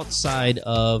outside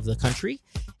of the country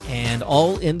and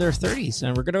all in their 30s.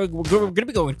 And we're gonna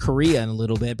be going Korea in a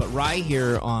little bit, but Rai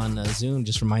here on Zoom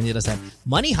just reminded us that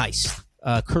Money Heist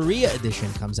Korea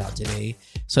edition comes out today.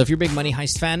 So if you're a big Money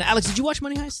Heist fan, Alex, did you watch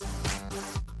Money Heist?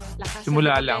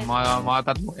 Simula lang,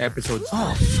 mga 3 episodes.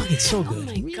 Oh, fuck, it's so good.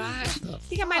 Oh my gosh. I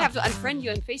think I might have to unfriend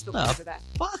you on Facebook after that.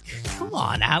 Fuck. Come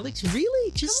on, Alex.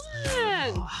 Really? Come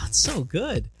on. Oh, it's so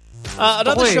good.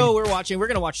 Another show we're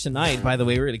going to watch tonight, by the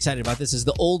way, we're really excited about this, is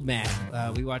The Old Man.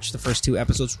 We watched the first 2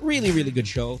 episodes. Really, really good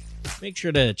show. Make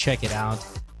sure to check it out.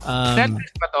 Netflix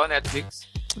ba to? Netflix?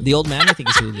 The Old Man, I think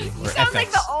it's Hulu. Or Sounds FX.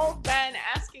 like the old man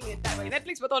asking it that way.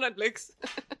 Netflix ba to? Netflix?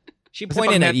 She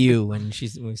pointed at you when we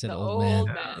said The old man. old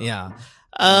man. Yeah.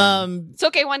 It's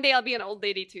okay. One day I'll be an old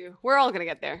lady too. We're all going to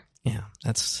get there. Yeah,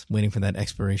 that's waiting for that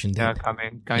expiration date. Yeah,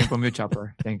 coming from you,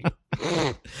 Chopper. Thank you.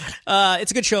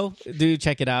 It's a good show. Do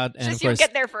check it out. And Just of you course,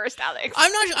 get there first, Alex.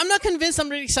 I'm not convinced. I'm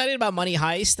really excited about Money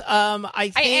Heist.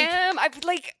 I am. I'm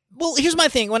like. Well, here's my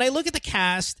thing. When I look at the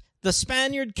cast, the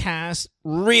Spaniard cast,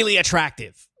 really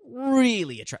attractive.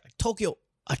 Really attractive. Tokyo,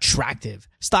 attractive.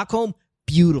 Stockholm,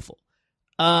 beautiful.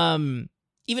 Even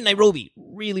Nairobi,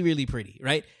 really, really pretty,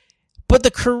 right? But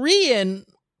the Korean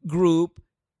group,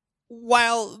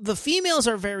 while the females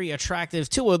are very attractive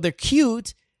too, well, they're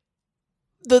cute,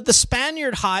 the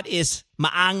Spaniard hot is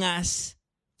maangas,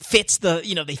 fits the,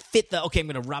 they fit the, okay, I'm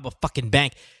going to rob a fucking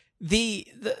bank. The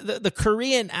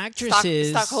Korean actresses.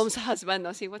 Stockholm's husband,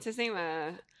 no? What's his name?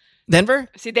 Denver?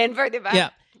 Si Denver, di ba? Yeah.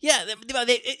 Yeah,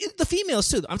 the females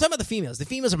too. I'm talking about the females. The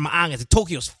females are maangas.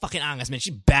 Tokyo's fucking angas, man.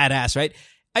 She's badass, right?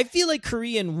 I feel like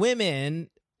Korean women,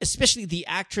 especially the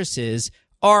actresses,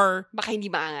 are baka hindi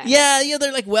maangas. Yeah,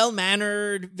 they're like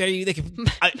well-mannered, very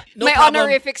no may problem.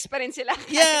 honorifics pa rin sila.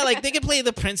 Yeah, like they can play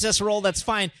the princess role, that's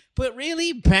fine. But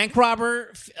really, bank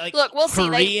robber, like look, we'll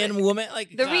Korean see, woman,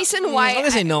 like the reason why I'm gonna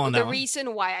say no on that one.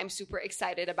 Reason why I'm super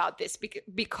excited about this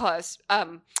because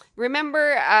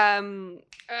remember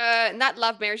not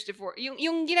Love, Marriage, Divorce,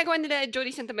 yung ginagawa nila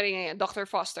Jodie Santa Maria ngayon, Dr.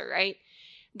 Foster, right?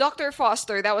 Dr.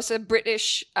 Foster, that was a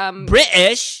British...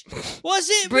 British? Was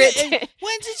it British?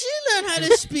 When did you learn how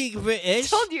to speak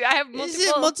British? I told you, I have multiple... Is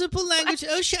it multiple language?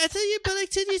 Oh shit, I thought you were like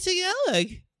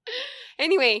Tagalog.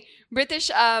 Anyway,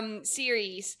 British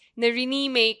series na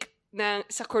remake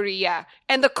sa Korea.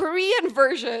 And the Korean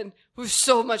version was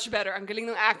so much better. Ang galing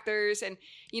ng actors and,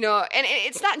 and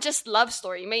it's not just love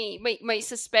story. May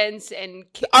suspense and...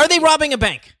 Are they robbing a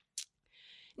bank?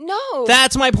 No.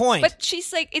 That's my point. But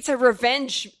she's like, it's a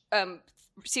revenge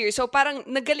series. So parang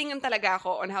nagalingan talaga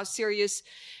ako on how serious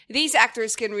these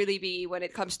actors can really be when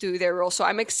it comes to their role. So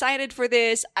I'm excited for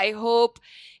this. I hope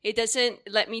it doesn't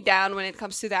let me down when it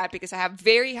comes to that because I have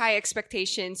very high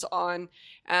expectations on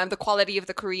the quality of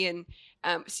the Korean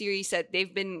series that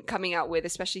they've been coming out with,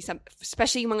 especially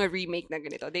mga remake na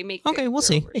ganito. They make okay, we'll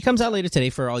see. It comes out later today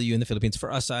for all you in the Philippines.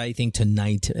 For us, I think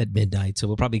tonight at midnight. So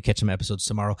we'll probably catch some episodes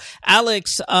tomorrow.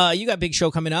 Alex, you got a big show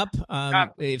coming up.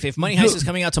 If Money Heist is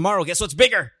coming out tomorrow, guess what's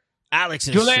bigger?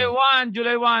 Alex's July show. 1,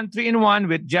 3-in-1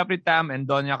 with Jeffrey Tam and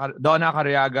Donna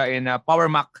Cariaga in Power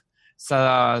Mac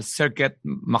sa Circuit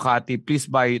Makati. Please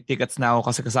buy tickets now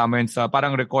kasi kasama yun sa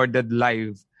parang recorded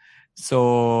live.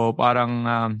 So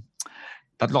parang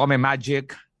tatlo kami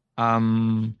magic,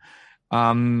 merong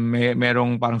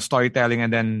parang storytelling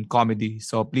and then comedy.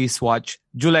 So please watch.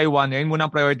 July 1, yun muna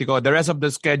ang priority ko. The rest of the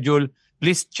schedule,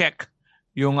 please check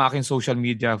yung aking social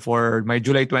media for my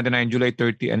July 29, July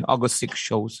 30, and August 6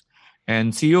 shows.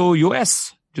 And see you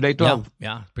US, July 12.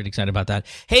 Yeah, pretty excited about that.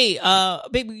 Hey,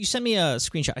 babe, you sent me a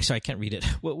screenshot. Sorry, I can't read it.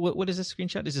 What is this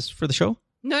screenshot? Is this for the show?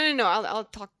 No. I'll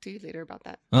talk to you later about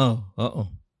that. Oh, uh-oh.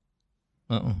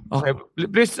 Okay,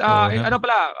 please,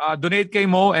 donate kay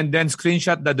Mo and then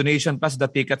screenshot the donation plus the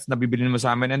tickets na bibilin mo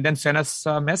sa amin and then send us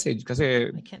a message kasi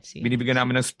I can't see. Binibigyan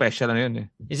namin ng special yun eh.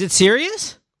 Is it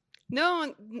serious? No,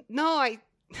 I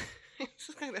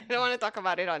don't want to talk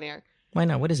about it on air. Why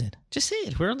not? What is it? Just say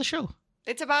it. We're on the show.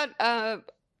 It's about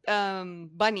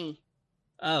Bunny.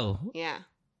 Oh. Yeah.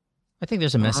 I think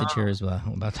there's a message here as well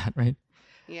about that, right?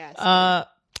 Yes.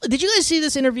 Did you guys see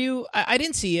this interview? I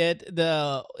didn't see it.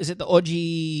 Is it the OG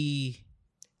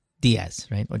Diaz,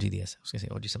 right? OG Diaz. I was going to say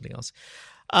OG something else.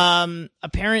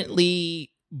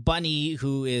 Apparently, Bunny,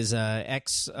 who is an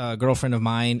ex-girlfriend of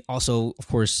mine, also, of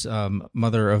course,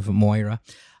 mother of Moira,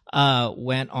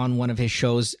 went on one of his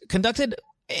shows, conducted,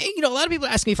 a lot of people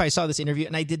ask me if I saw this interview,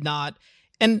 and I did not.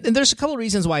 And there's a couple of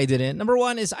reasons why I didn't. Number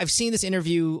one is I've seen this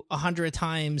interview 100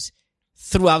 times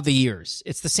throughout the years.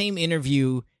 It's the same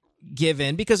interview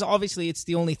given because obviously it's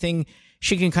the only thing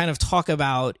she can kind of talk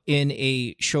about in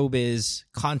a showbiz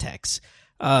context.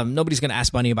 Nobody's going to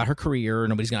ask Bunny about her career.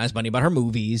 Nobody's going to ask Bunny about her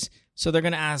movies. So they're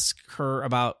going to ask her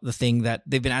about the thing that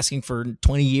they've been asking for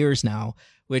 20 years now,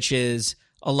 which is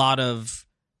a lot of,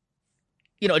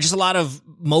 just a lot of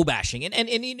Mo bashing. And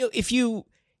if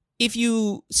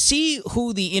you see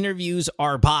who the interviews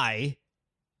are by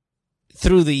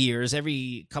through the years,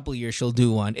 every couple of years she'll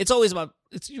do one. It's always about,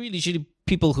 it's really shitty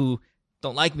people who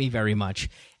don't like me very much.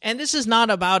 And this is not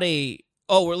about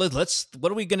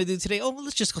what are we going to do today? Oh, well,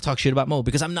 let's just go talk shit about Mo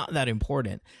because I'm not that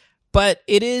important. But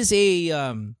it is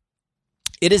an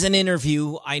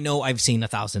interview I know I've seen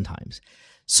 1,000 times.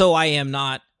 So I have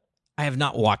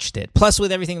not watched it. Plus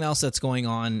with everything else that's going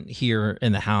on here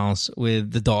in the house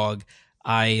with the dog,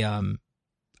 I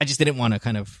just didn't want to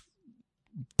kind of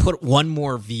put one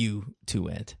more view to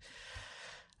it.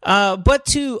 But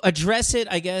to address it,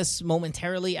 I guess,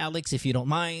 momentarily, Alex, if you don't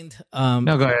mind. No,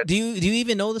 go ahead. Do you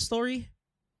even know the story?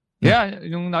 Yeah,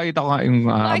 yung nakita ko yung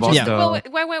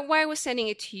why I was sending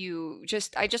it to you,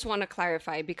 I just want to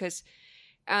clarify because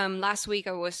last week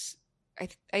I was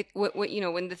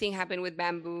when the thing happened with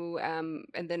Bamboo, and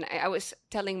then I was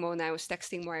telling Mo and I was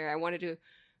texting Moira, I wanted to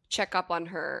check up on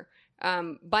her.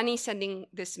 Bunny sending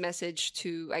this message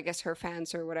to, I guess, her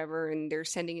fans or whatever, and they're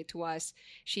sending it to us.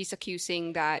 She's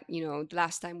accusing that, the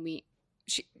last time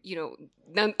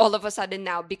then all of a sudden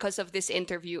now, because of this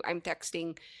interview, I'm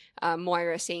texting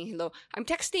Moira saying hello. I'm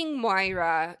texting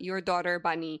Moira, your daughter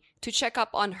Bunny, to check up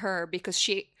on her because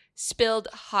she spilled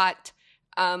hot,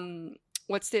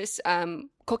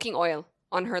 cooking oil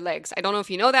on her legs. I don't know if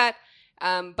you know that,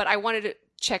 but I wanted to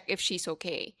check if she's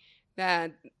okay.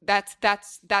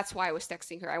 That's why I was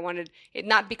texting her. I wanted it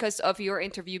not because of your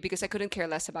interview, because I couldn't care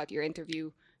less about your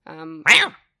interview.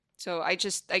 So I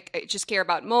just care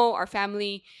about Mo, our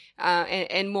family,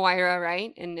 and Moira,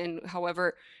 right? And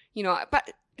however,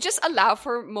 but just allow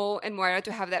for Mo and Moira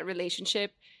to have that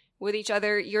relationship with each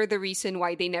other. You're the reason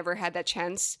why they never had that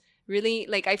chance. Really,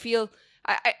 like I feel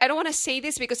I don't want to say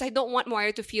this because I don't want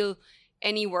Moira to feel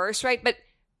any worse, right? But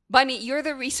Bunny, you're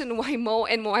the reason why Mo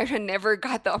and Moira never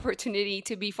got the opportunity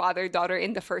to be father-daughter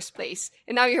in the first place.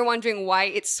 And now you're wondering why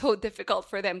it's so difficult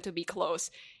for them to be close.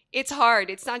 It's hard.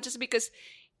 It's not just because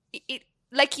it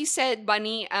like you said,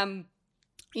 Bunny,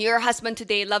 your husband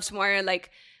today loves Moira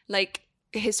like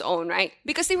his own, right?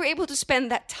 Because they were able to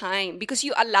spend that time, because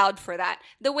you allowed for that.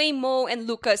 The way Mo and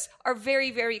Lucas are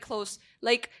very, very close,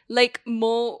 like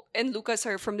Mo and Lucas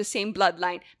are from the same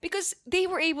bloodline, because they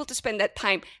were able to spend that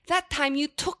time. That time, you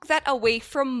took that away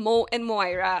from Mo and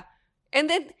Moira. And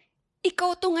then,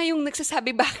 ikaw to ngayong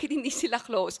nagsasabi, bakit hindi sila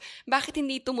close? Bakit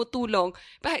hindi tumutulong?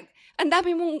 Bakit? Ang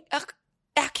dami mong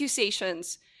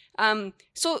accusations.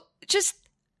 So, just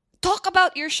talk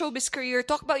about your showbiz career,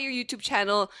 talk about your YouTube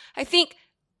channel. I think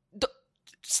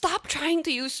stop trying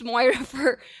to use Moira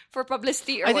for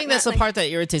publicity or I think that's the part that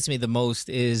irritates me the most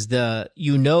is that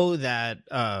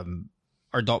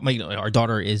our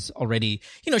daughter is already,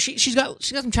 she's got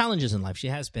some challenges in life. She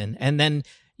has been. And then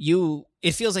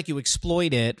it feels like you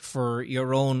exploit it for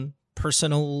your own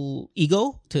personal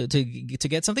ego to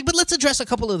get something. But let's address a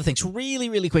couple of the things really,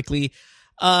 really quickly.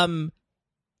 Moira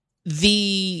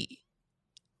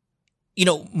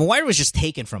was just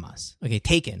taken from us. Okay,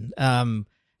 taken.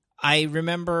 I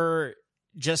remember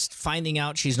just finding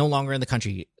out she's no longer in the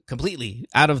country, completely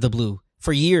out of the blue.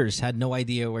 For years, had no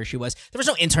idea where she was. There was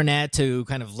no internet to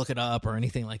kind of look it up or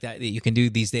anything like that you can do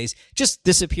these days. Just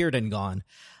disappeared and gone.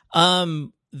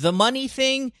 The money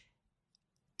thing,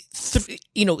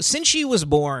 since she was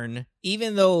born,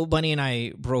 even though Bunny and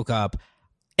I broke up,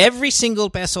 every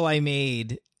single peso I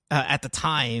made at the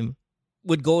time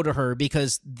would go to her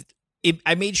because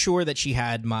I made sure that she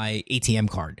had my ATM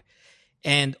card.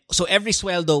 And so every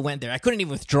sueldo went there. I couldn't even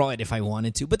withdraw it if I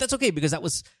wanted to, but that's okay because that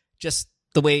was just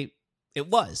the way it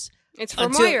was. It's for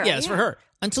Moira. Yeah, it's for her.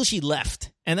 Until she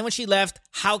left. And then when she left,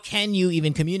 how can you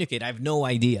even communicate? I have no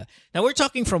idea. Now we're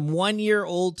talking from 1 year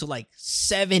old to like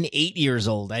 7, 8 years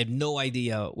old. I have no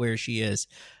idea where she is.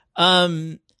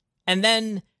 And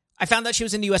then I found out she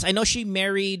was in the US. I know she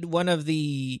married one of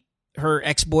her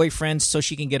ex-boyfriends so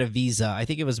she can get a visa. I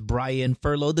think it was Brian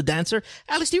Furlow, the dancer.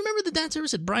 Alex, do you remember the dancer?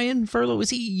 Was it Brian Furlow? Was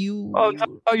he you?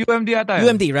 UMD yata.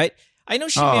 UMD, right? I know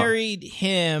she married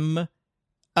him,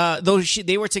 though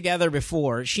they were together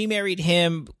before. She married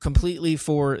him completely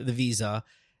for the visa.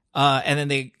 And then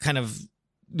they kind of,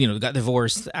 got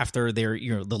divorced after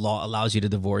the law allows you to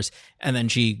divorce. And then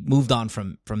she moved on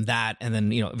from that. And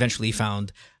then, eventually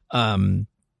found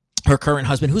her current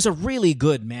husband, who's a really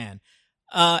good man.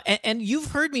 And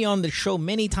you've heard me on the show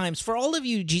many times. For all of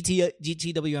you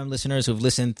GTWM listeners who've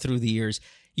listened through the years,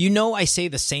 I say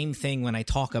the same thing when I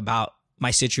talk about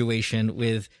my situation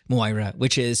with Moira,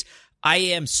 which is I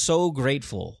am so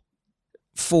grateful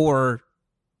for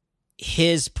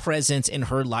his presence in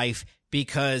her life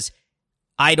because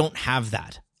I don't have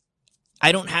that.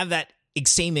 I don't have that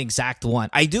same exact one.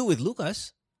 I do with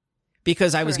Lucas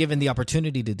because I was given the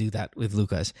opportunity to do that with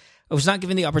Lucas. I was not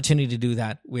given the opportunity to do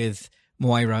that with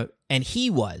Moira, and he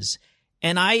was.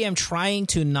 And I am trying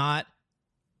to not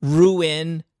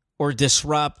ruin or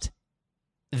disrupt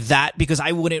that because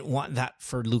I wouldn't want that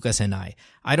for Lucas and I.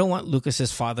 I don't want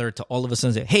Lucas's father to all of a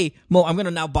sudden say, hey, Mo, I'm going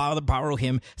to now borrow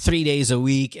him 3 days a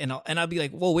week. And I'll be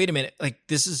like, whoa, wait a minute. Like,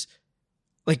 this is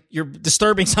like, you're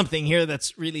disturbing something here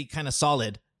that's really kind of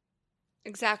solid.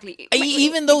 Exactly.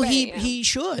 Even though he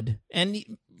should.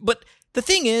 But the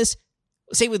thing is,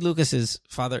 say with Lucas's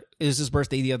father, it was his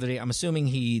birthday the other day. I'm assuming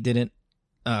he didn't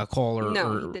call or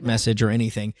message or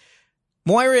anything.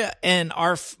 Moira and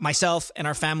myself and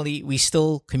our family, we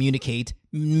still communicate.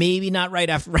 Maybe not right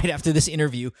after this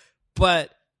interview,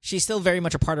 but she's still very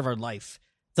much a part of our life.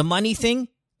 The money thing,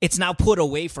 it's now put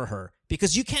away for her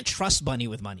because you can't trust Bunny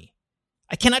with money.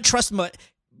 I cannot trust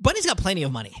Bunny's got plenty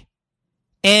of money.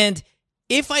 And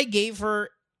if I gave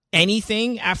her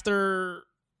anything after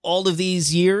all of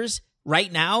these years,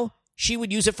 right now, she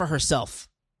would use it for herself.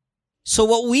 So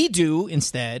what we do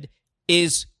instead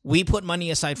is we put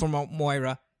money aside for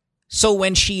Moira, so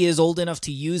when she is old enough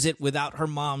to use it without her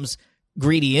mom's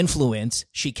greedy influence,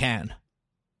 she can.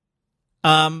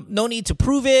 No need to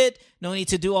prove it. No need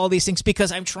to do all these things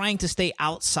because I'm trying to stay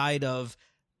outside of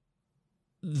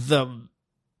the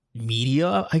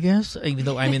media, I guess. Even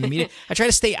though I'm in the media, I try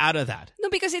to stay out of that. No,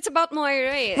 because it's about Moira,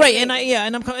 right? Right,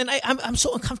 I'm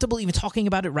so uncomfortable even talking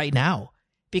about it right now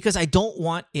because I don't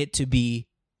want it to be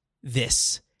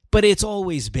this, but it's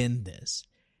always been this.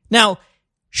 Now,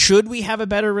 should we have a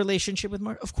better relationship with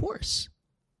Moira? Of course,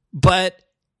 but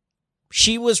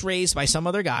she was raised by some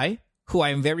other guy who I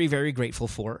am very, very grateful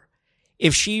for.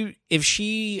 If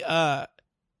she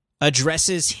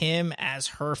addresses him as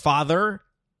her father,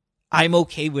 I'm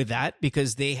okay with that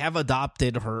because they have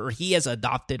adopted her. Or he has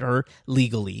adopted her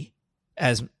legally,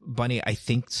 as Bunny, I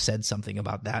think, said something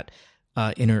about that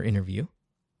in her interview.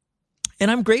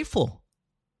 And I'm grateful.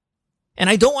 And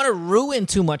I don't want to ruin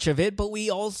too much of it, but we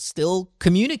all still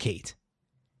communicate.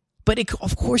 But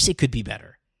of course it could be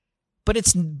better. But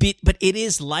it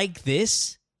is like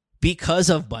this because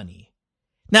of Bunny.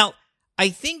 Now, I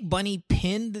think Bunny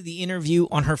pinned the interview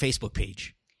on her Facebook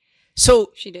page.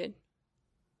 So she did.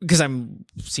 Because I'm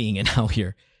seeing it now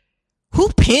here. Who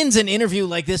pins an interview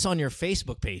like this on your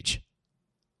Facebook page?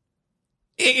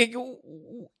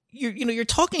 You're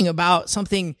talking about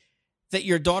something that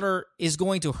your daughter is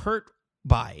going to hurt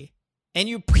by, and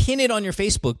you pin it on your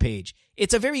Facebook page.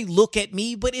 It's a very look at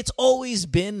me, but it's always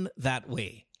been that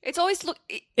way. It's always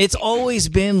It's always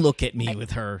been look at me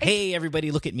with her. Hey, everybody,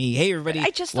 look at me. Hey, everybody,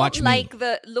 I just watch don't me. like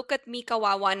the look at me,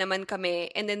 kawawa naman kami,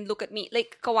 and then look at me,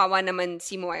 like kawawa naman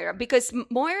si Moira. Because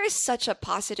Moira is such a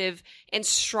positive and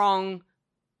strong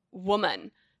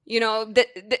woman. You know,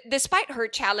 despite her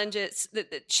challenges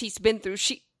that she's been through,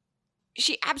 she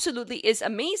absolutely is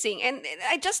amazing. And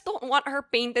I just don't want her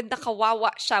painted na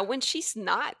kawawa siya when she's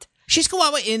not. She's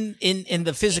kawawa in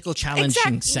the physical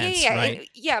challenging sense, right?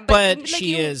 Yeah, but like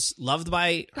she is loved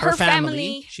by her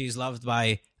family. She's loved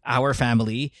by our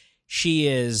family. She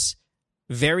is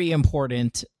very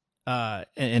important,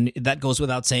 and that goes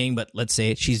without saying, but let's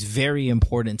say it. She's very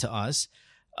important to us.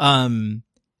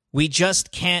 We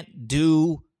just can't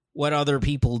do what other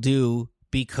people do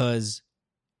because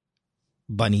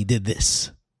Bunny did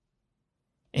this.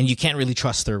 And you can't really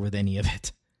trust her with any of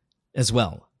it as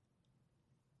well.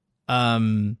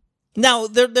 Now,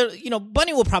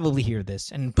 Bunny will probably hear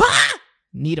this and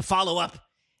need a follow-up.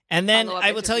 And then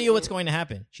I will tell you what's going to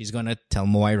happen. She's going to tell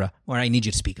Moira, I need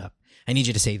you to speak up. I need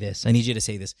you to say this. I need you to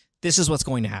say this. This is what's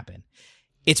going to happen.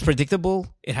 It's predictable.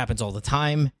 It happens all the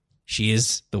time. She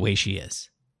is the way she is.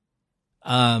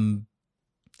 It's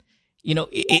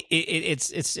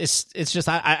just,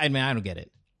 I mean, I don't get it,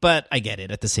 but I get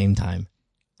it at the same time.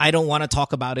 I don't want to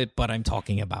talk about it, but I'm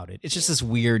talking about it. It's just this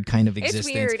weird kind of existence.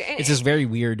 It's weird. It's this very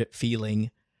weird feeling.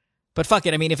 But fuck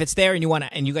it. I mean, if it's there and you want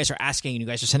to, and you guys are asking and you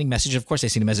guys are sending messages, of course I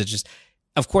see the messages.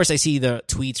 Of course I see the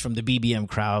tweets from the BBM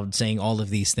crowd saying all of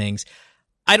these things.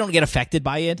 I don't get affected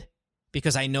by it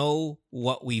because I know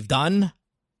what we've done.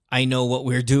 I know what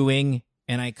we're doing.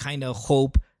 And I kind of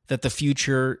hope that the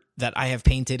future that I have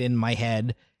painted in my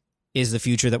head is the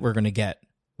future that we're going to get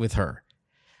with her.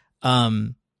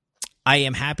 I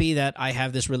am happy that I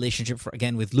have this relationship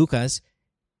with Lucas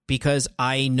because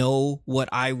I know what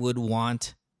I would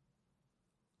want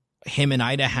him and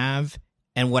I to have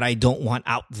and what I don't want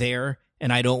out there.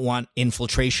 And I don't want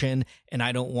infiltration and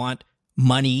I don't want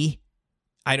money.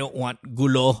 I don't want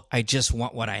gulo. I just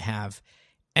want what I have.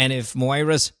 And if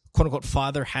Moira's quote unquote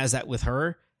father has that with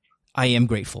her, I am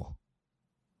grateful.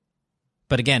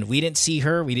 But again, we didn't see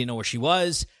her. We didn't know where she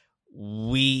was.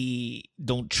 We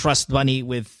don't trust Bunny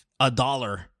with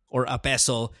 $1 or a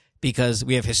peso because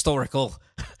we have historical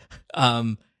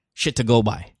shit to go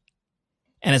by.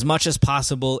 And as much as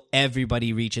possible,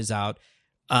 everybody reaches out.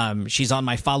 She's on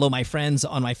my follow my friends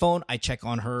on my phone. I check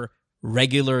on her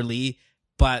regularly,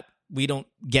 but we don't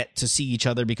get to see each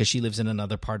other because she lives in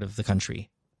another part of the country.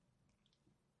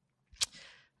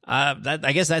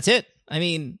 I guess that's it. I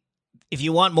mean, if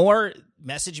you want more,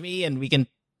 message me and we can.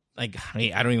 I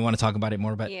don't even want to talk about it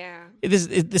more, but yeah.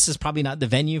 This is probably not the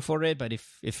venue for it. But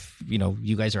if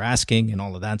you guys are asking and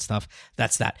all of that stuff,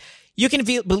 that's that. You can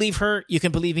believe her. You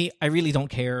can believe me. I really don't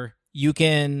care. You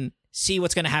can see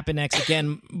what's going to happen next.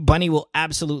 Again, Bunny will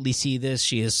absolutely see this.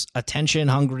 She is attention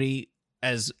hungry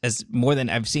as more than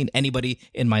I've seen anybody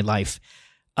in my life.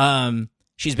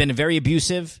 She's been very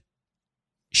abusive.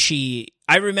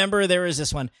 I remember there was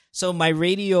this one. So my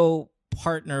radio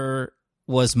partner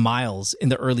was Miles in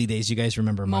the early days. You guys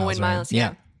remember Miles, Mo and right? Miles,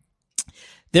 yeah.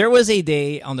 There was a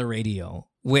day on the radio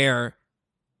where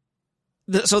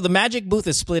So the magic booth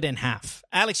is split in half.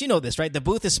 Alex, you know this, right? The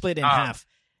booth is split in half.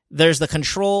 There's the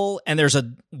control and there's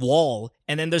a wall,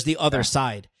 and then there's the other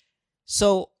side.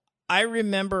 So I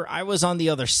remember I was on the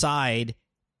other side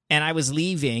and I was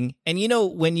leaving. And you know,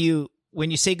 when you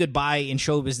say goodbye in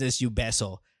show business, you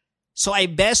beso. So I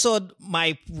besoed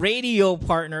my radio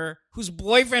partner whose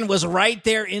boyfriend was right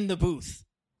there in the booth.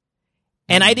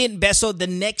 And I didn't beso the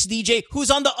next DJ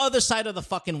who's on the other side of the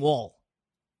fucking wall.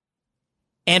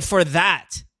 And for that,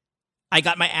 I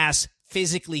got my ass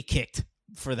physically kicked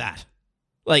for that.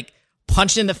 Like,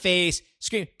 punched in the face,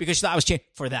 screamed, because she thought I was cheering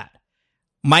for that.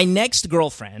 My next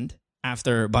girlfriend,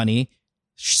 after Bunny,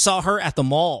 saw her at the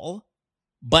mall.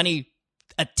 Bunny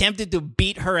attempted to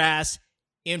beat her ass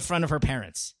in front of her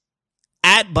parents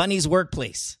at Bunny's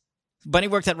workplace. Bunny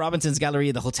worked at Robinson's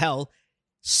Galleria, the hotel,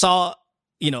 saw,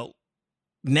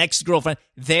 next girlfriend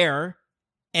there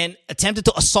and attempted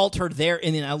to assault her there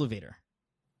in an elevator.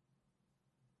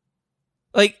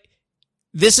 Like,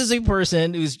 this is a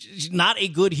person who's not a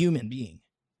good human being.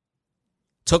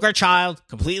 Took our child,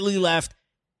 completely left,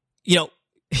 and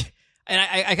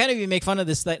I kind of even make fun of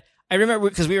this, that I remember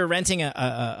because we were renting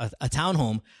a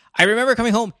townhome. I remember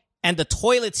coming home and the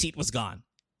toilet seat was gone.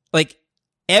 Like,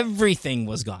 everything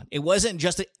was gone. It wasn't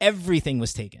just that everything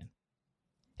was taken.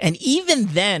 And even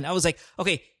then, I was like,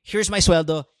 okay, here's my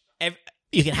sueldo.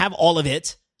 You can have all of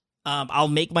it. I'll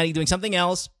make money doing something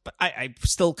else, but I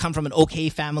still come from an okay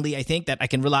family, I think, that I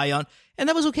can rely on. And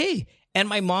that was okay. And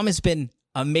my mom has been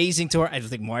amazing to her. I don't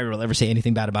think Moira will ever say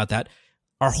anything bad about that.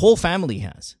 Our whole family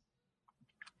has.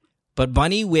 But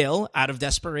Bunny will, out of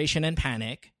desperation and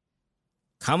panic,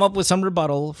 come up with some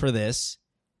rebuttal for this.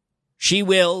 She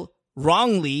will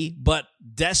wrongly but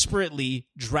desperately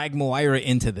drag Moira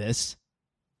into this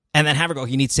and then have her go,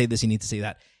 you need to say this, you need to say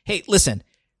that. Hey, listen,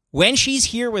 when she's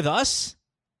here with us,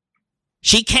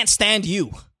 she can't stand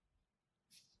you.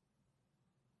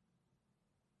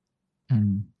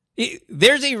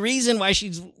 There's a reason why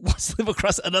she wants to live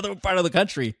across another part of the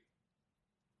country.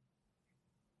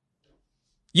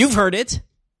 You've heard it.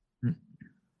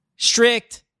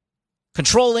 Strict,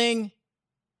 controlling,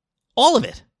 all of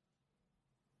it.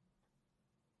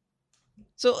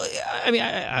 So, I mean,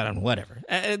 I don't know, whatever.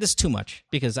 This is too much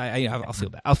because I'll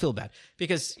feel bad. I'll feel bad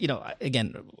because,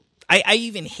 again, I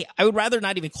would rather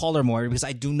not even call her Moira because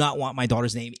I do not want my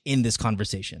daughter's name in this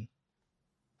conversation.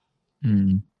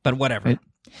 But whatever.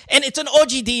 And it's an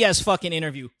OG Diaz fucking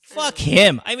interview. Fuck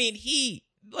him. I mean, you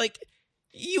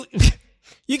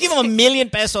give him $1 million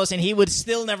pesos and he would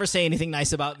still never say anything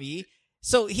nice about me.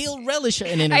 So he'll relish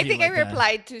an interview. I think I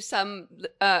replied to some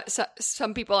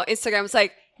people on Instagram. It's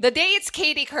like, the day it's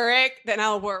Katie Couric, then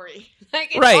I'll worry.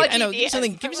 Like, it's right, OG I know. Give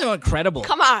me something credible.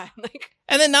 Come on.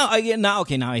 And then now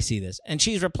I see this. And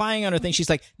she's replying on her thing. She's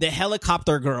like, the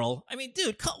helicopter girl. I mean,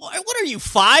 dude, what are you,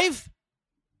 5?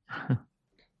 Are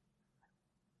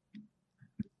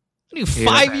you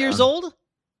 5 years old?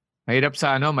 Mahirap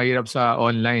sa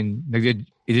online.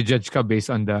 I-judge ka based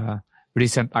on the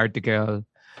recent article.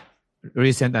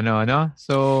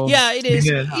 So yeah, it is.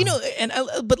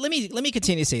 But let me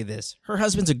continue to say this. Her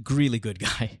husband's a really good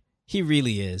guy. He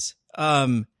really is.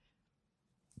 And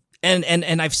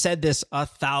I've said this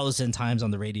 1,000 times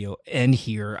on the radio and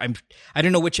here. I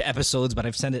don't know which episodes, but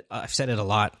I've said it a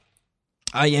lot.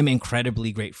 I am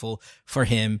incredibly grateful for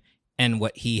him and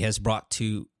what he has brought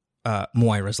to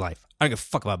Moira's life. I don't give a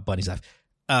fuck about Bunny's life.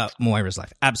 Moira's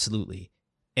life, absolutely.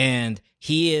 And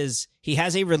he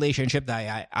has a relationship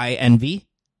that I envy,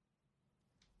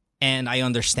 and I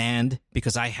understand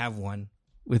because I have one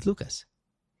with Lucas,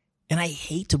 and I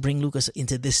hate to bring Lucas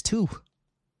into this too.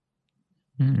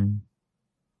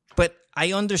 But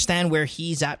I understand where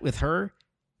he's at with her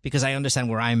because I understand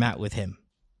where I'm at with him.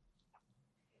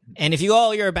 And if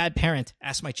you're a bad parent,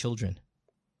 ask my children.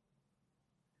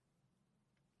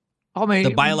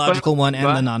 The biological one and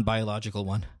the non-biological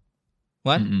one.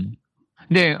 What?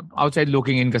 Hindi, outside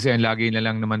looking in kasi ang lagi na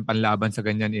lang naman panlaban sa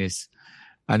ganyan is,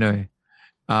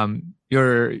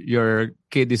 your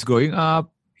kid is growing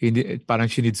up, parang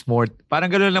she needs more.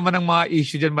 Parang gano'n naman ang mga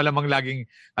issue dyan, malamang laging,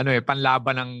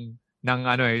 panlaban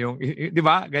yung, di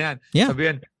ba? Ganyan. Yeah.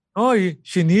 Sabihin,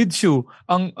 she needs you.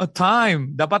 A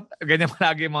time. Dapat ganyan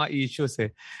malagi yung mga issues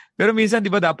eh. Pero minsan, di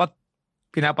ba, dapat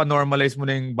pinapanormalize mo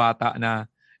na yung bata na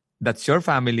that's your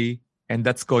family and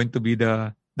that's going to be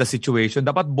the situation.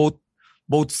 Dapat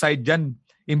both side dyan,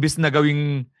 imbis na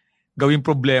gawing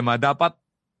problema, dapat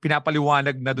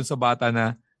pinapaliwanag na dun sa bata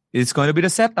na it's going to be the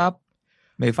setup.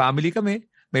 May family kami,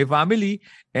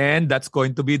 and that's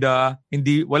going to be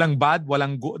walang bad,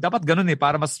 walang good. Dapat ganun eh,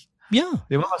 para mas, di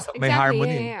ba, mas may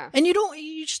harmony. Yeah. And you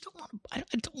just don't want, I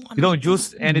don't want. You don't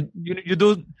just, and you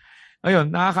do,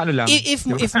 Ayun, nakakaano lang.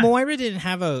 If Moira didn't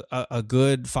have a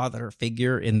good father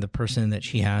figure in the person that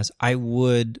she has, I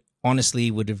would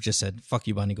have just said, "Fuck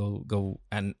you, Bunny, go,"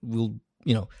 and we'll,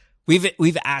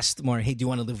 we've asked Moira, "Hey, do you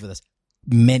want to live with us?"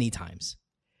 many times,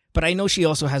 but I know she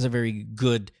also has a very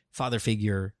good father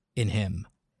figure in him.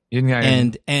 Yun nga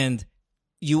yun. And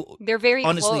they're very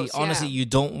honestly,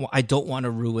 close, I don't want to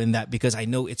ruin that because I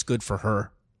know it's good for her.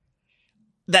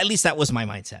 At least that was my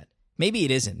mindset. Maybe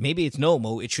it isn't. Maybe it's no,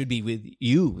 Mo. It should be with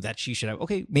you that she should have.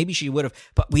 Okay, maybe she would have,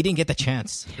 but we didn't get the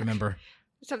chance. Remember?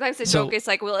 Sometimes the joke is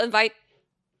like, we'll invite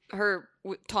her.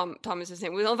 Tom is his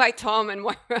name. We'll invite Tom and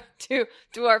Moira to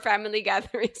our family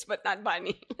gatherings, but not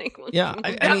Bunny. Like, yeah,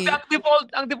 I mean,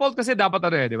 ang default kasi dapat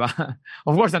di ba?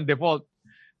 Of course, ang default.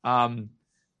 Ano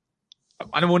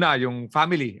muna, yung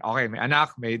family. Okay, may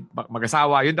anak, may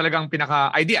mag-asawa. Yun talagang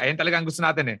pinaka-idea. Yan talagang gusto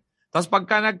natin eh. Tapos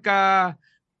pagka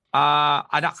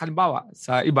anak halimbawa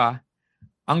sa iba,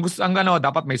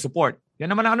 dapat may support. Yan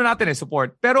naman ang natin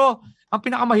support. Pero ang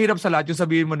pinakamahirap sa lahat, yung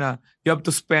sabihin mo na you have to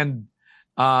spend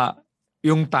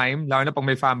yung time, lalo na pag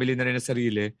may family na rin na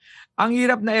sarili. Ang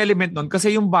hirap na element nun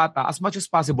kasi yung bata, as much as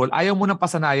possible, ayaw mo nang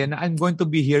pasanayan na I'm going to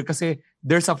be here kasi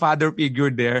there's a father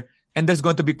figure there and there's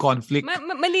going to be conflict.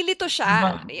 Malilito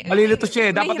siya. Malilito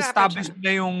siya. Dapat established na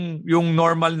yung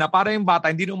normal na para yung bata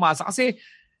hindi na umasa. Kasi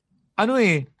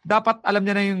dapat alam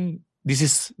niya na yung this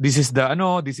is the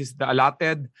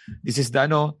allotted, this is the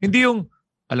hindi yung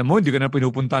alam mo hindi ka na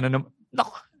pinupunta na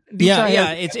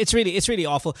yeah, it's really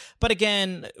awful. But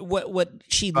again, what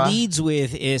she leads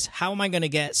with is how am I going to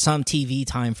get some TV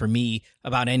time for me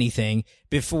about anything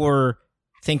before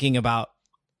thinking about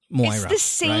Moira? It's the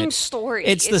same right? story.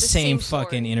 It's the same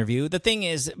fucking interview. The thing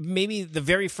is, maybe the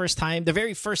very first 10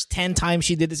 times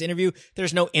she did this interview,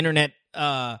 there's no internet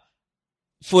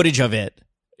footage of it,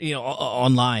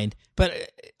 online. But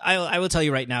I will tell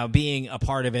you right now, being a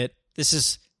part of it, this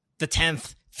is the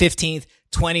 10th, 15th,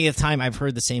 20th time I've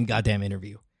heard the same goddamn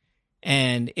interview.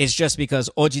 And it's just because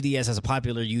OGDS has a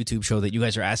popular YouTube show that you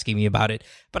guys are asking me about it.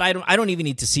 But I don't even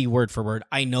need to see word for word.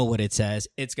 I know what it says.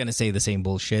 It's going to say the same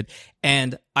bullshit.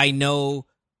 And I know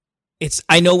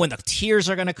when the tears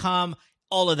are going to come.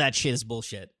 All of that shit is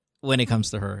bullshit when it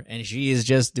comes to her. And she is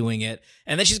just doing it.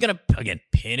 And then she's going to, again,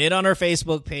 pin it on her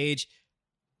Facebook page.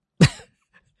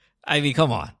 I mean,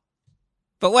 come on.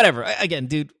 But whatever. Again,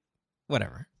 dude,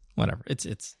 whatever.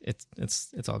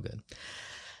 It's all good.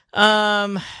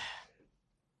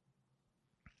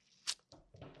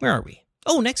 Where are we?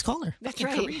 Oh, next caller. That's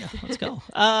right. Korea. Let's go.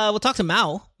 We'll talk to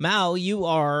Mao. Mao,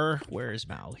 where is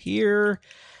Mao? Here.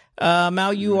 Mao,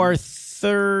 you are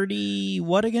 30,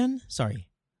 what again? Sorry.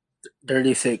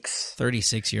 36.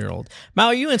 36-year-old. Mao,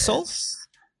 are you in Seoul?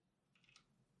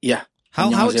 Yeah.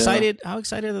 How excited are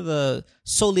the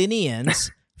Seoulinians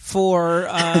for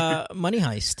Money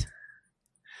Heist?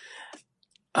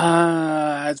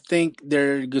 I think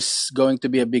there's going to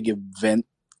be a big event,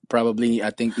 probably,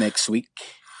 I think, next week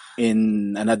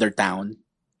in another town,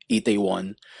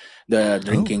 Itaewon, the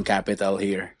drinking capital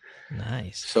here.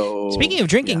 Nice. So, speaking of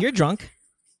drinking, you're drunk.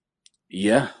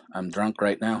 Yeah, I'm drunk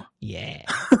right now. Yeah.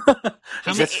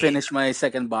 I just finished my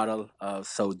second bottle of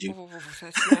soju. Oh,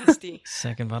 that's nasty.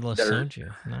 Second bottle of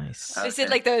soju. Nice. Is it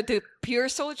like the pure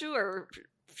soju or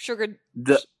sugar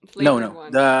No.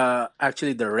 one?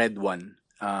 Actually the red one.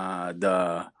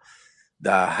 The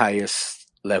highest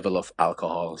level of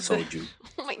alcohol soju.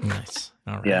 Oh my God. Nice.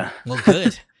 All right. Yeah. Well,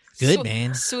 good. Good,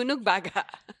 man. Sunog baga.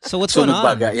 So what's going on?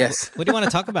 Baga, yes. What do you want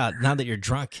to talk about now that you're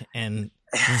drunk and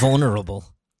vulnerable?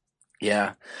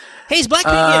 Yeah. Hey, is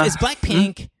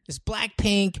Blackpink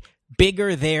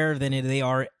bigger there than they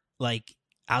are like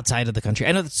outside of the country?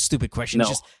 I know that's a stupid question. No.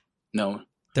 It's just, No.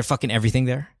 They're fucking everything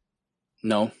there?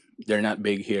 No, they're not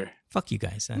big here. Fuck you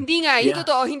guys then. Hindi nga, yung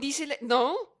totoo, hindi sila,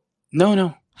 no?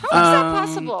 No. How is that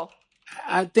possible?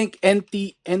 I think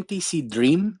NTC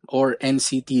Dream or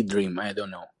NCT Dream, I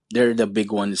don't know. They're the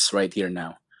big ones right here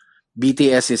now.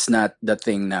 BTS is not the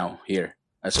thing now here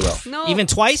as well. No. Even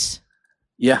twice?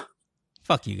 Yeah.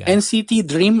 Fuck you guys. NCT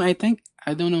Dream, I think.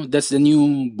 I don't know. That's the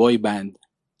new boy band.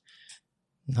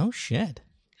 No shit.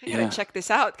 I gotta check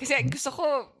this out. Kasi gusto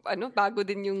ko, bago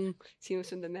din yung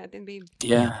sinusundan natin, babe.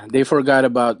 Yeah, they forgot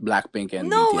about Blackpink and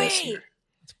No BTS way! here.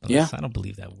 Yeah. I don't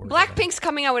believe that word. Blackpink's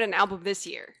coming out with an album this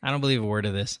year. I don't believe a word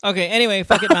of this. Okay, anyway,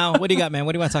 fuck it now. What do you got, man?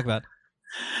 What do you want to talk about?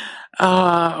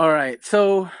 All right.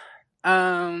 So,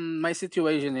 my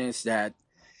situation is that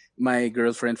my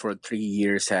girlfriend for 3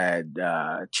 years had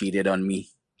cheated on me.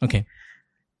 Okay.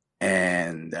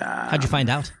 And how'd you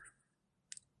find out?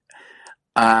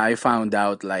 I found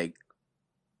out like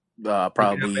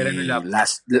probably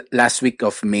last week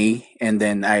of May, and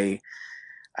then I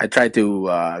I try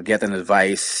to get an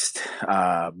advice,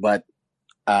 but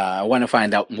I want to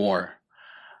find out more.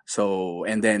 So,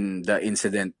 and then the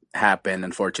incident happened,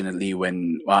 unfortunately,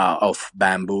 when of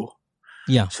bamboo.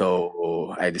 Yeah.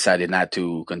 So I decided not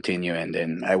to continue, and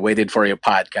then I waited for your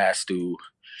podcast to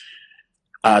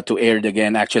air it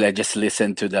again. Actually, I just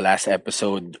listened to the last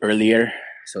episode earlier,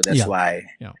 so that's why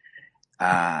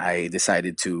I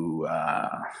decided to.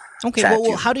 Okay.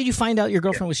 Well, how did you find out your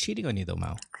girlfriend was cheating on you, though,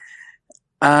 Mao?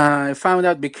 I found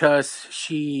out because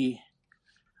she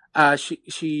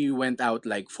went out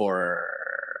like for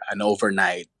an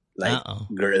overnight, like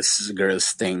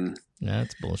girls thing.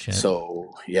 That's bullshit.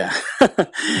 So yeah.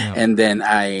 And then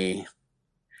I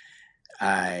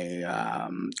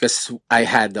because I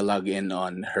had the login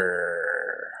on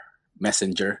her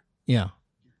messenger. Yeah.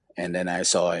 And then I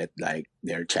saw it, like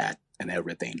their chat and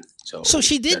everything. So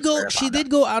she did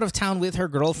go out of town with her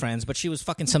girlfriends, but she was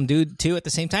fucking some dude too at the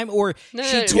same time? Or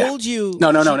she told you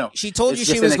No. She told you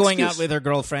she was going out with her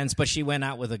girlfriends, but she went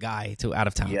out with a guy out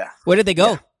of town. Yeah. Where did they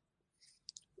go?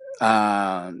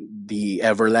 The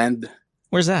Everland.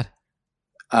 Where's that?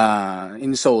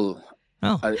 In Seoul.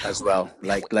 Oh. As well.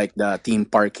 Like the theme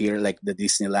park here, like the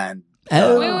Disneyland.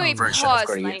 Wait, version pause, of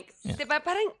Korea. Mike. Diba,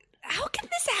 parang, how can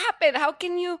this happen?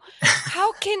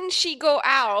 How can she go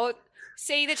out,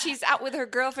 say that she's out with her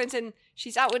girlfriends and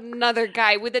she's out with another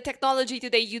guy? With the technology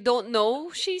today, you don't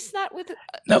know she's not with...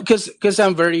 No, because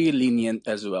I'm very lenient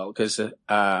as well, because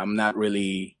I'm not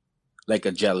really like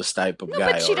a jealous type of guy.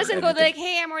 No, but she doesn't go like,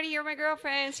 hey, I'm already here with my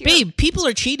girlfriends. Babe, people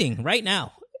are cheating right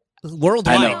now.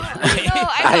 Worldwide.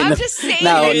 I'm just saying.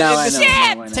 I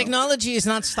know. Technology is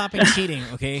not stopping cheating,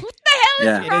 okay? What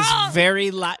the hell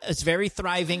is wrong? It's very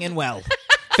thriving and well.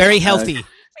 Very healthy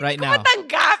right now.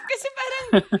 Matanggap kasi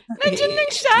parang nandiyan lang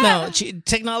siya. No,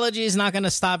 technology is not going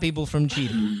to stop people from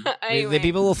cheating. The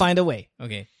people will find a way,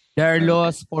 okay? There are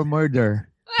laws for murder.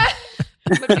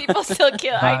 But people still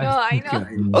kill. I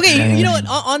know. Okay, you know what?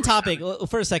 On topic,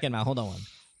 for a second, Mal, hold on one.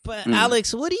 But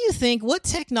Alex, what do you think? What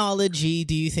technology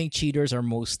do you think cheaters are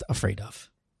most afraid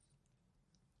of?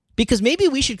 Because maybe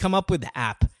we should come up with the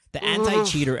app, the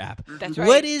anti-cheater app. That's right.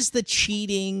 What is the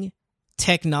cheating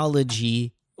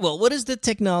technology? Well, what is the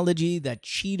technology that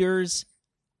cheaters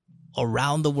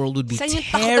around the world would be terrified?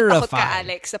 Takot ka,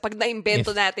 Alex. Pag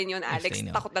na-invento natin yun, Alex,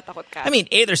 takot na takot ka. I mean,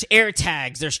 there's air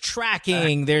tags, there's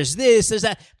tracking, there's this, there's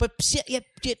that. But yet,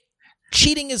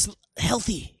 cheating is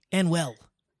healthy and well.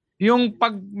 Yung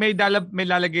pag may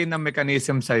lalagay ng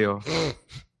mechanism sa'yo,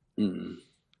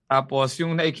 tapos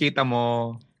yung nakikita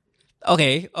mo...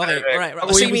 Okay, right.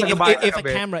 So you mean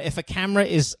if a camera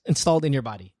is installed in your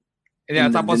body? Yeah,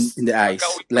 tapos in the eyes,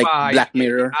 like Black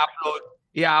Mirror.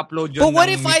 I-upload yun. But what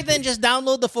if I then just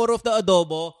download the photo of the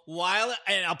adobo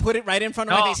and I'll put it right in front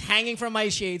of my face, hanging from my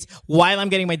shades, while I'm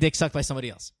getting my dick sucked by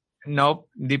somebody else? Nope,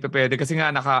 hindi pa pwede. Kasi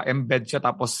nga naka-embed siya,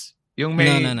 tapos yung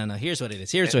may... No. Here's what it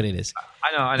is.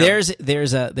 Ano?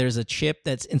 There's a chip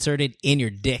that's inserted in your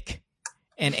dick.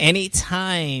 And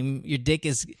anytime your dick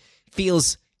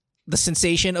feels the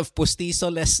sensation of postizo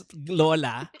les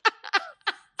lola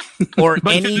or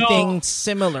anything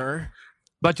similar,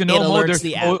 but you know, it alerts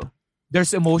the app.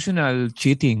 There's emotional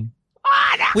cheating.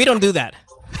 We don't do that.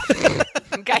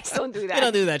 Guys don't do that. We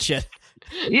don't do that shit.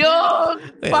 Yo!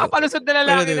 Papalusot na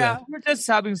lalaki na. We're just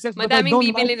having sex. Madaming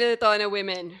bibili nito na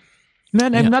women.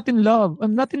 Man, I'm not in love.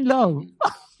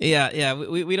 Yeah.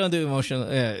 We don't do emotional.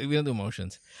 We don't do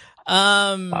emotions. You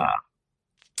know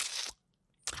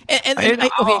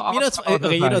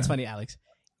what's funny, Alex?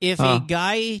 If a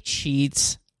guy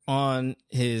cheats on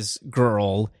his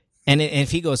girl, and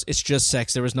if he goes, it's just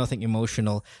sex, there was nothing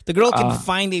emotional, the girl can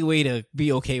find a way to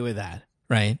be okay with that,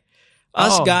 right?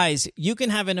 Us guys, you can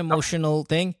have an emotional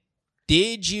thing.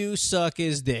 Did you suck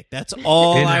his dick? That's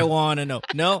all I want to know.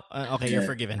 No? Okay, you're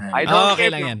forgiven. I don't okay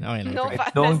lang yan. Okay lang. No,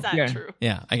 that's not true.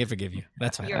 Yeah, I can forgive you.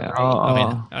 That's fine. You're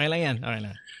right. Okay lang yan. Okay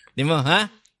lang. Di mo, ha?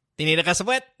 Tinira ka sa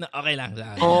puwet? No, okay lang.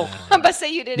 Basta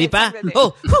you didn't. Di pa?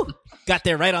 Got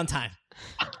there right on time.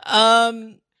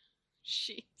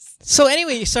 So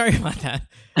anyway, sorry about that.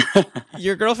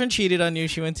 Your girlfriend cheated on you.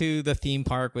 She went to the theme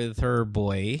park with her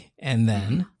boy, and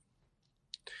then...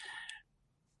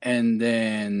 And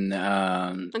then,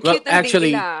 well,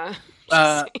 actually, the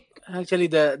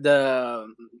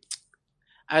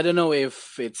I don't know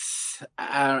if it's,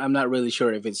 I'm not really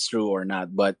sure if it's true or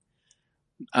not, but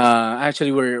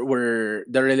actually, the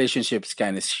relationship's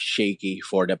kind of shaky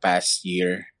for the past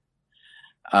year,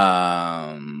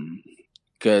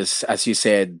 because as you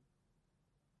said,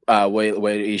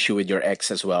 what issue with your ex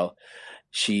as well,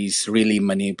 she's really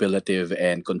manipulative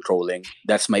and controlling.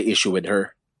 That's my issue with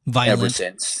her. Violent. Ever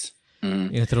since. You're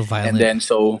a little violent. And then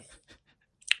so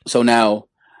So now,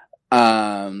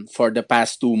 for the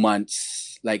past 2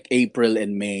 months, like April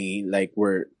and May, like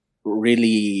we're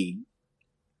really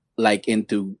like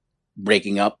into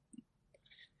breaking up.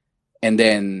 And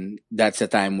then that's the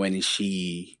time when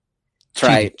she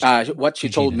tried. What she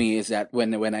told me is that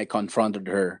when I confronted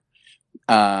her,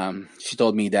 she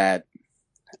told me that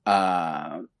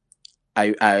I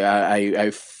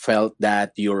felt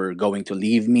that you're going to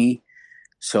leave me.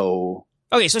 So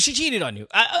okay, so she cheated on you.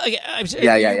 We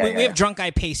have drunk guy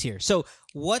pace here. So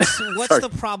what's the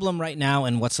problem right now,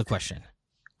 and what's the question?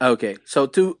 Okay,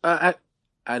 so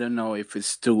I don't know if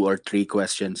it's 2 or 3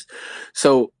 questions.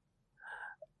 So,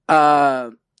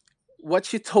 what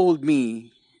she told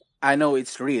me, I know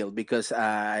it's real because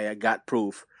I got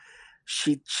proof.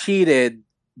 She cheated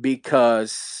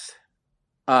because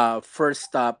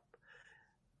first up,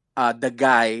 the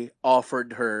guy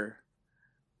offered her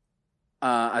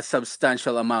a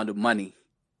substantial amount of money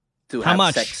to How have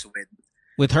much? sex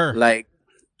With her? Like,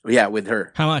 yeah, with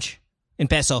her. How much? In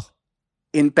peso?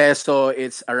 In peso,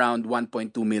 it's around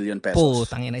 1.2 million pesos.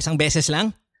 Putang ina, isang beses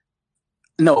lang?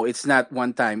 No, it's not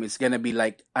one time. It's gonna be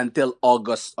like until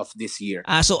August of this year.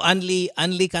 So Anli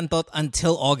kantot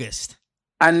until August.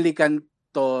 Anli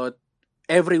kantot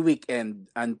every weekend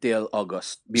until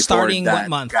August. Before Starting that what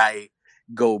month? Guy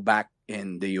go back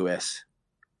in the US.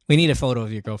 We need a photo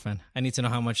of your girlfriend. I need to know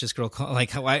how much this girl we need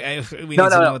to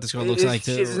know what this girl looks like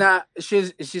too. She's not.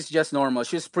 She's just normal.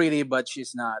 She's pretty, but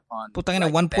she's not on. Putang ina,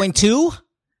 1.2.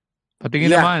 Patingin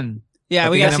naman. Yeah,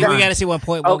 we gotta see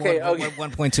 1.2 Okay.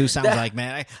 sounds like,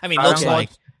 man. I mean, looks like.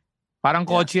 Parang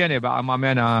kotse yan eh. Baka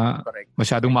mamaya na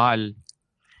masyadong mahal.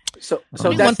 So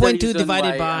that's 1.2 the reason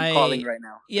divided why by. I'm calling right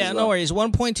now. Yeah, no worries.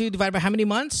 1.2 divided by how many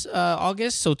months?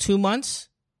 August. So 2 months.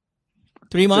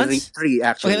 3 months. 3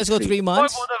 actually. Okay, let's go 3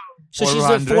 months. So she's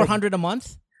at 400 a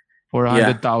month.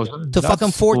 400,000 to fuck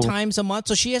him 4 times a month.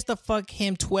 So she has to fuck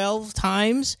him 12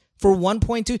 times for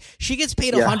 1.2. She gets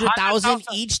paid 100,000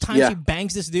 each time she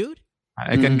bangs this dude.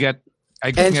 I can get.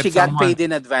 And she got paid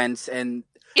in advance and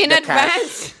in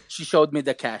advance. She showed me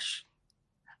the cash.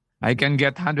 I can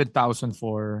get 100,000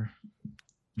 for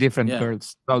different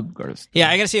girls, 12 girls. Yeah,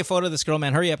 I gotta see a photo of this girl,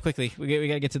 man. Hurry up quickly. We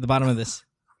gotta get to the bottom of this.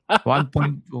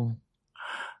 1.2.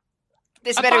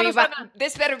 This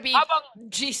better be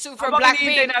Jisoo from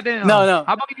Blackpink. No.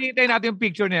 Habang hinihintay natin yung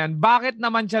picture na yan, bakit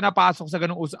naman siya napasok sa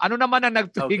ganung usapan? Ano naman ang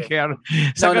nag-trigger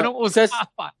sa ganung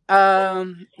usapan?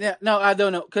 No, I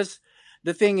don't know. Because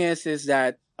the thing is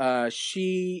that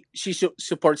she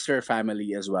supports her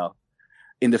family as well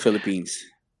in the Philippines.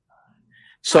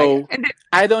 So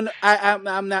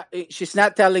I'm not. She's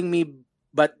not telling me,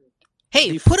 but.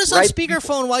 Hey, put us on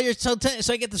speakerphone while you're so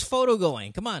I get this photo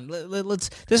going. Come on, let's.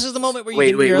 This is the moment where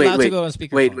you're allowed to go on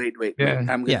speakerphone. Wait. Yeah.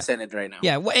 I'm gonna send it right now.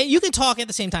 Yeah, you can talk at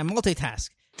the same time, multitask.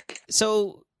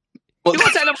 So. Hindi ko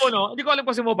alam mo, no? Hindi ko alam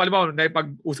kasi mo, palibaw, na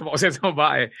pag-usap ako sa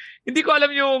babae. Hindi ko alam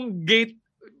yung gate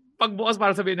pagbukas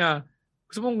para sabihin na,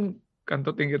 gusto mong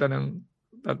kantutin kita ng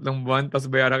 3 buwan, tapos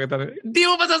bayaran kita. Hindi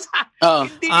mo masasabi.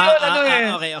 Hindi ko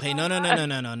Okay.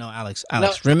 No, Alex.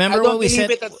 Remember what we said?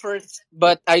 I don't believe it at first,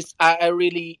 but I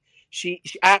really, she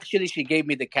gave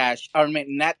me the cash. Or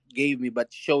not gave me,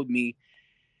 but showed me,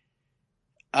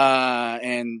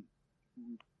 and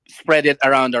spread it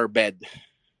around our bed.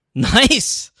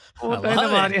 Nice. Hey, hold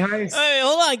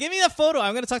on. Give me that photo.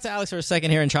 I'm going to talk to Alex for a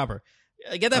second here in Chopper.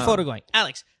 Get that photo going.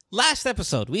 Alex, last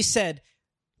episode, we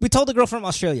told the girl from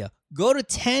Australia, go to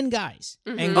 10 guys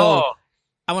and go,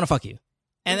 I want to fuck you.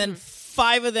 And then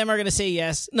 5 of them are going to say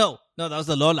yes. No, that was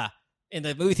the Lola in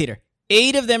the movie theater.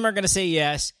 8 of them are going to say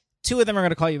yes. 2 of them are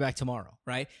going to call you back tomorrow,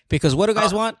 right? Because what do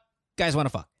guys want? Guys want to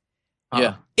fuck.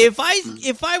 Yeah. If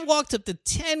I walked up to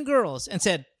 10 girls and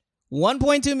said,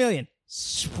 1.2 million,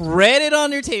 spread it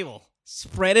on your table,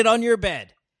 spread it on your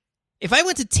bed. If I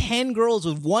went to 10 girls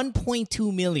with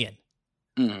 1.2 million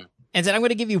and said, I'm going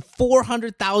to give you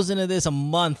 400,000 of this a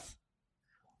month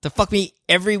to fuck me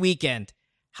every weekend,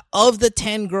 of the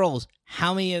 10 girls,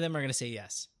 how many of them are going to say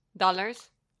yes? Dollars?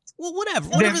 Well, whatever.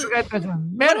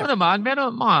 Meron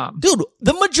naman. Dude,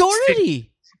 the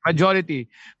majority. Majority.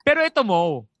 Pero ito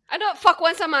mo. Ano, fuck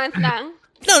once a month lang?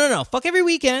 No. Fuck every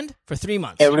weekend for 3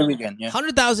 months. Every weekend, yeah.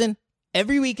 100,000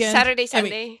 every weekend. Saturday,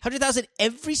 Sunday. 100,000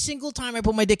 every single time I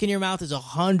put my dick in your mouth is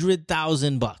 $100,000.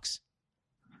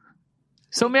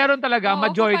 So meron talaga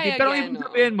majority. Pero ibig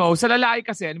sabihin mo, sa lalaki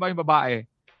kasi, ano ba yung babae?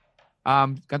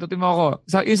 Kantutin mo ako,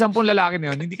 sa 10 lalaki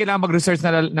na yun, hindi kailangan mag-research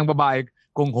ng babae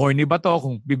kung horny ba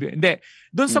to, hindi.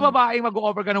 Doon sa babae,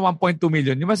 mag-offer ka ng 1.2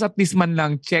 million, yung mas at least man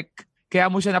lang check, kaya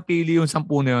mo siya napili yung 10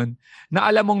 na yun, na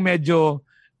alam mong medyo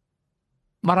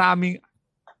maraming,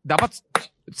 dapat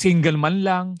single man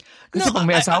lang. Kasi pag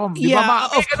may asawa, di ba?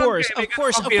 Of course,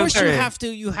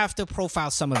 you have to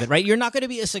profile some of it, right? You're not going to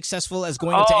be as successful as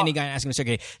going up to any guy and asking him,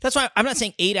 okay, that's why I'm not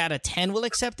saying 8 out of 10 will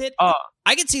accept it.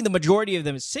 I can see the majority of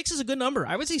them. 6 is a good number.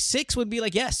 I would say 6 would be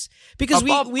like yes. Because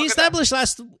we established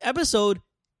last episode,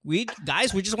 we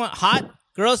just want hot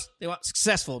girls, they want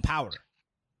successful power.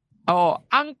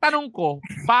 Ang tanong ko,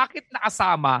 bakit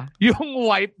nakasama yung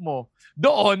wife mo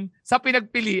doon sa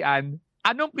pinagpilian?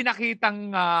 Anong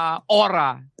pinakitang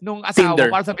aura nung asawa Tinder.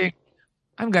 Para sabihin,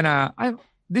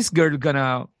 this girl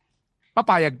gonna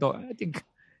papayag to. I think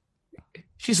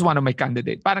she's one of my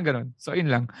candidates. Parang ganun. So, yun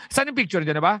lang. Saan yung picture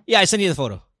dyan, ba? Yeah, I sent you the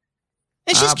photo.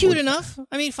 And she's cute enough.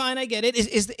 I mean, fine, I get it.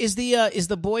 Is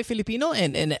the boy Filipino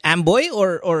and Amboy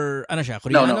or ano siya?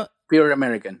 Koreano? No, pure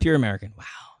American. Pure American.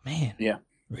 Wow, man. Yeah.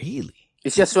 Really?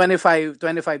 It's just 25,000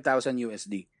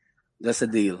 USD. That's the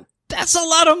deal. That's a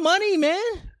lot of money,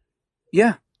 man.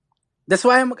 Yeah. That's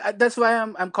why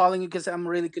I'm calling you, because I'm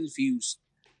really confused.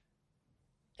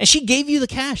 And she gave you the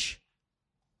cash.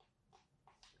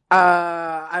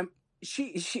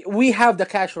 We have the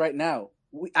cash right now.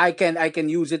 I can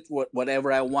use it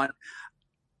whatever I want.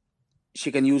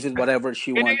 She can use it whatever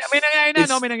she wants.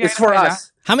 It's for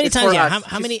us. How many It's times? for Yeah. us.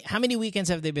 How many weekends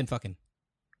have they been fucking?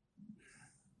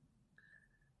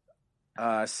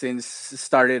 Since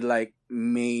started like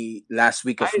last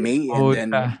week of May, and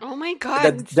then oh my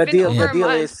god, the deal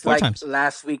is 4 like times.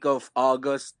 last week of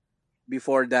August.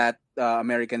 Before that,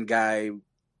 American guy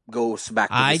goes back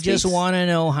to the I just States. want to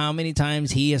know how many times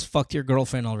he has fucked your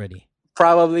girlfriend already.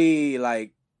 Probably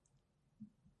like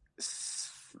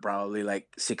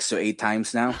 6 to 8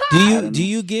 times now. Do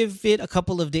you give it a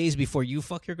couple of days before you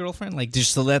fuck your girlfriend, like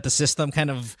just to let the system kind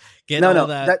of get No,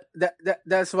 that?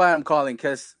 That's why I'm calling,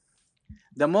 because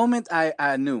the moment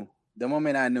I knew,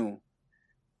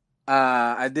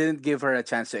 I didn't give her a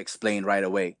chance to explain right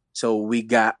away. So we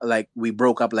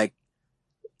broke up like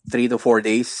 3 to 4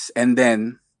 days, and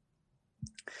then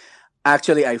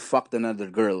actually I fucked another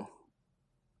girl.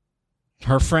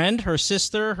 Her friend, her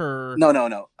sister, her... No.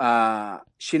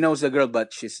 She knows the girl,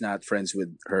 but she's not friends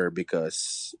with her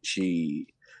because she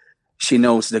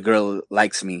knows the girl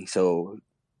likes me. So.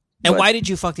 And why did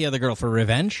you fuck the other girl? For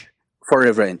revenge? For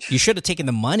revenge. You should have taken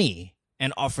the money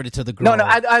and offered it to the girl. No,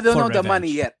 I don't know revenge. the money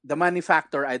yet. The money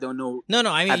factor, I don't know. No,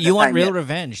 I mean, you want real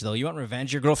revenge, though. You want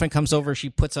revenge. Your girlfriend comes over, she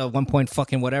puts a 1 point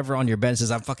fucking whatever on your bed and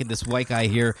says, I'm fucking this white guy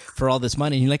here for all this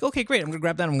money. And you're like, okay, great. I'm going to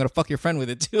grab that. I'm going to fuck your friend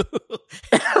with it, too.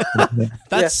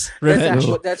 That's revenge.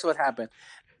 That's what happened.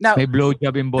 Now, may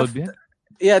blowjob involved yan?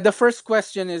 Yeah, the first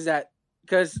question is that,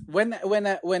 because when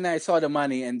I saw the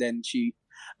money, and then she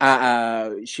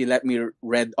let me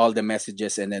read all the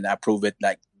messages, and then I approved it,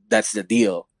 like that's the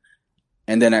deal.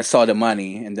 And then I saw the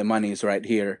money, and the money is right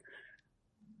here.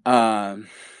 So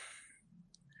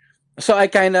I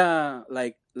kind of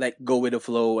like go with the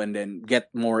flow, and then get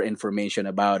more information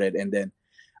about it, and then,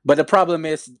 but the problem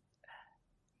is,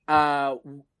 I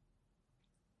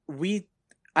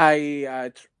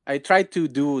tried to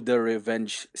do the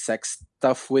revenge sex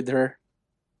stuff with her.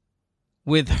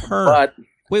 With her? But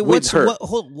wait, what's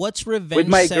revenge with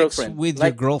my sex girlfriend. with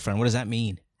your girlfriend? What does that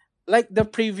mean? Like the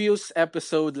previous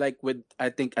episode, like with, I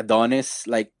think, Adonis,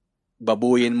 like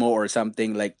babuyin mo or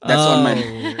something, like that's on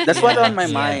my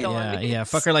mind. Yeah.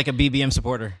 Fuck her like a BBM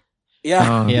supporter.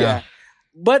 Yeah.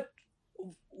 But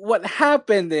what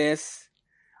happened is,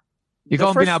 the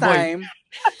first time...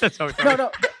 Sorry.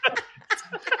 No.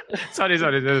 Sorry.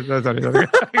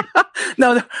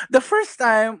 No, the first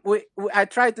time I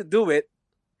tried to do it,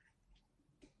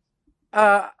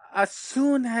 as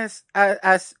soon as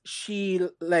she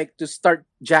like to start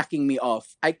jacking me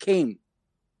off, I came.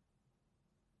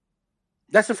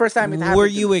 That's the first time it happened. Were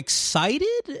you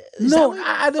excited? No,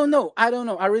 I don't know. I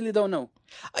really don't know.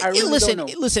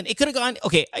 Listen. It could have gone.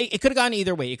 Okay, it could have gone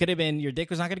either way. It could have been your dick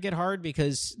was not going to get hard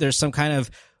because there's some kind of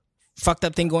fucked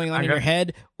up thing going on in your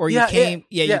head, or you came.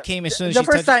 You came as soon as the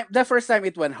first time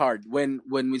it went hard when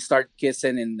we start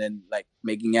kissing and then like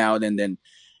making out, and then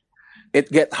it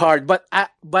get hard. But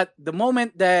the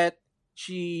moment that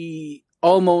she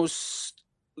almost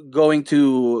going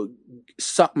to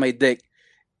suck my dick,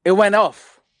 it went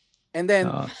off, and then.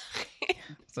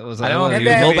 So it was like, and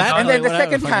then the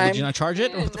second time, did you not charge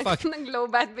it? What the fuck? Nag-low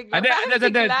bat bigla.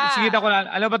 Sige ko lang.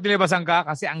 Alam ba't nilabasan ka?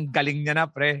 Kasi ang galing niya na,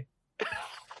 pre.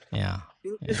 Yeah.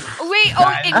 Wait,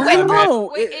 it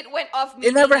went off.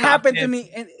 It never happened to me.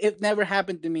 It never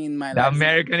happened to me in my life. The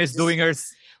American is doing her.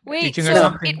 Wait, teaching her so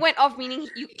something. it went off meaning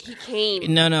he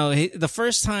came. No. The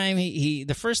first time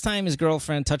the first time his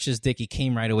girlfriend touched his dick, he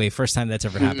came right away. First time that's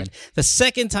ever happened. The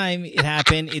second time it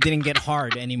happened, it didn't get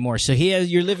hard anymore. So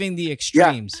you're living the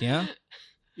extremes, yeah?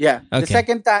 Yeah. Okay.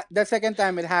 The second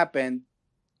time it happened,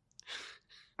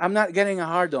 I'm not getting a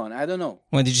hard on. I don't know.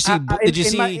 When did you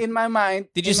see? In my mind?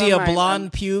 Did you see a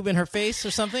blonde pube in her face or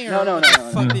something? No.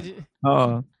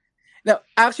 Oh. No,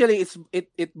 actually,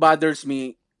 it bothers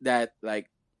me that like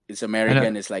it's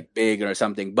American, it's like big or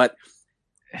something. But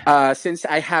since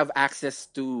I have access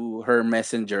to her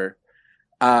messenger,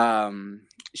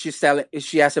 she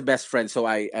has a best friend, so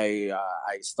I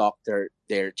stalked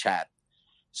their chat.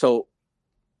 So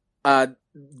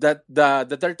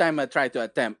the third time I tried to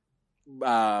attempt,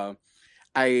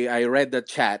 I read the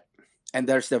chat, and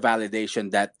there's the validation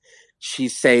that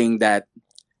she's saying that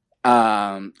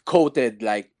quoted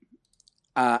like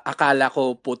akala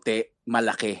ko puti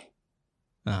malaki.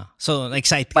 So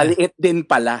excited ka. Maliit din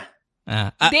pala.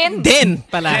 Din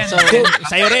pala. So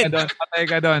sa'yo rin. Patay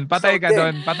ka doon.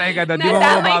 Di mo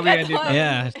mababawi yan dito.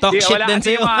 Yeah. Talk shit din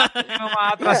sa'yo.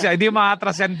 Hindi mo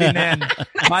maatras yan din yan.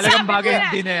 Malagang bagay yung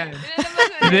din yan.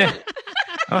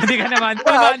 Hindi ka naman.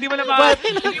 Hindi mo naman.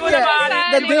 Hindi mo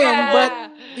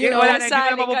na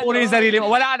mapupuno yung sarili mo.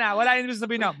 Wala na yung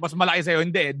sabihin na, mas malaki sa'yo.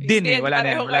 Hindi. Din eh. Wala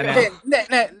na.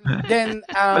 Then,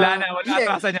 wala na. Wala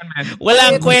atrasan yan, man.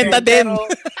 Walang kwenta din.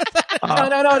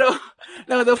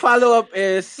 No, the follow-up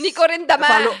is... Hindi ko rin dama.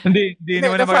 Hindi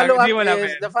mo na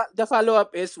the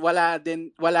follow-up is wala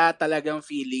talagang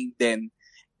feeling din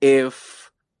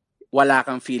if wala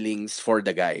kang feelings for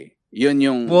the guy. Yun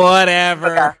yung...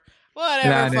 Whatever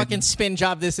fucking spin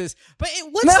job this is. But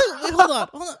hold on.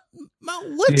 Ma,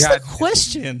 what's the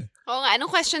question? Oo nga, anong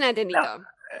question natin dito?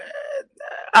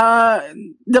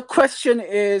 The question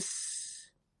is,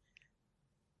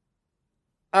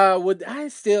 would I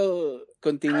still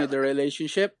continue the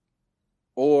relationship,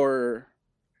 or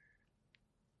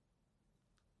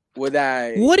would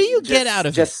I? What do you get out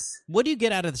of it? What do you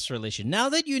get out of this relation? Now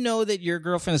that you know that your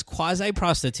girlfriend is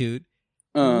quasi-prostitute,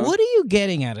 what are you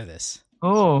getting out of this?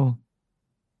 Oh,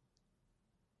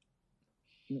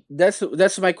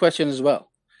 that's my question as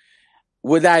well.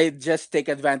 Would I just take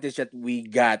advantage that we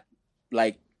got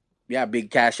big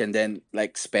cash and then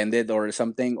like spend it or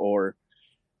something, or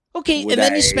okay, and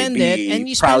then you spend it and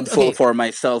you spend for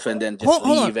myself and then just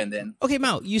leave and then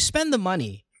Mao, you spend the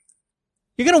money.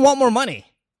 You're gonna want more money.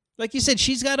 Like you said,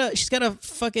 she's gotta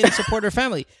fucking support her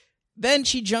family. Then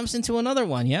she jumps into another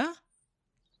one, yeah?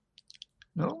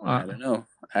 No, I don't know.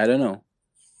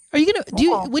 Are you gonna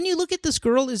when you look at this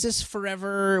girl, is this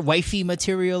forever wifey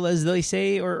material, as they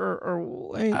say,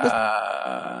 or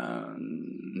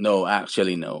no,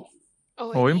 actually no.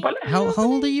 How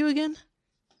old are you again?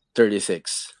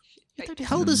 36.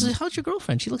 How's your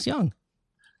girlfriend? She looks young.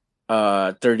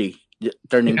 30.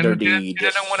 Turning 30.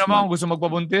 Tinanong mo naman kung gusto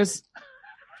magpabuntis?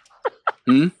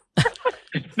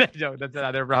 Joke, that's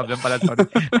another problem pala. Sorry.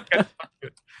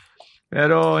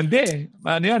 Pero hindi.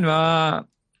 Ano yan?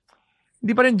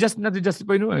 Hindi pa rin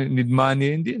justify need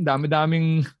money. Hindi.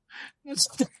 Daming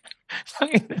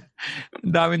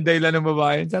dahilan ng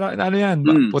babae. Ano yan?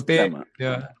 Puti.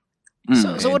 Yeah.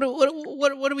 So what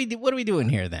are we doing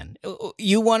here then?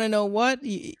 You want to know what?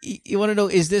 You want to know,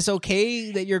 is this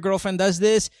okay that your girlfriend does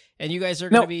this and you guys are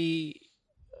going to be...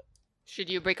 Should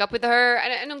you break up with her?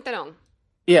 Anong tanong?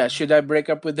 Yeah, should I break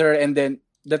up with her? And then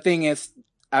the thing is,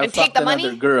 I'll fuck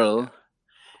another girl.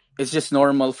 It's just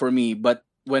normal for me. But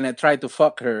when I try to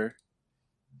fuck her,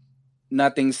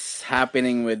 nothing's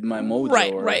happening with my mojo.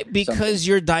 Right. Because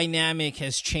your dynamic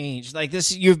has changed. Like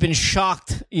this, you've been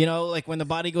shocked. Like when the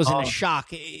body goes into shock,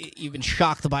 you've been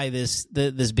shocked by this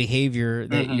behavior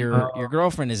that your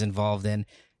girlfriend is involved in,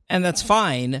 and that's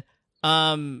fine.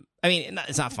 I mean,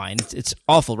 it's not fine. It's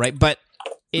awful, right? But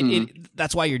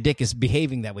that's why your dick is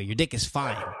behaving that way. Your dick is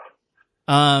fine.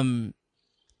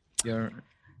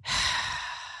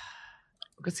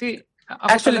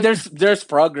 Actually, there's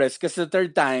progress because the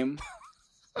third time.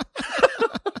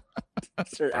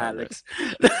 Sir Alex,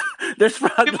 there's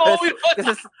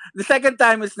progress. The second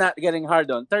time is not getting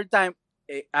hard on. Third time,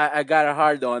 I got a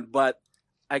hard on, but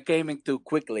I came in too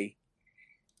quickly.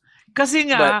 Kasi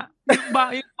nga,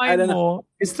 yung mind mo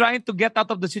is trying to get out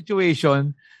of the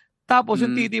situation. Tapos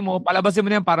yung titi mo, palabasin mo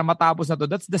na yan para matapos na to.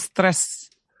 That's the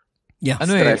stress. Yeah,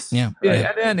 stress. Yeah.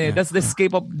 Ano yan eh. That's the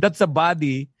that's the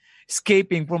body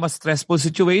escaping from a stressful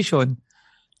situation.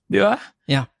 Di ba?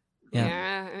 Yeah.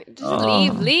 Just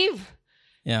leave.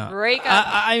 Yeah. Break up.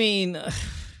 I mean...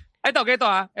 Ito.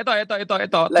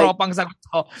 Tropang sagot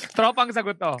to. Tropang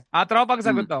sagot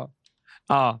to.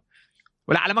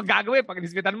 Wala ka namang gagawin pag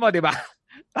nisbitan mo, di ba?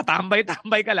 Tatambay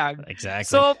ka lang. Exactly.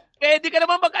 So, pwede ka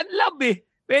naman mag-unlove eh.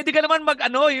 Pwede ka naman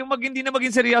yung hindi na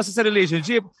maging seryoso sa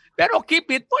relationship. Pero keep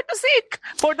it for the sake.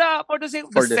 For the sake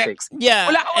of the sex.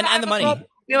 Yeah, and the money.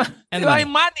 And the money.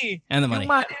 Yung money. And the money.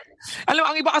 Alam mo,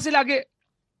 ang iba kasi lagi,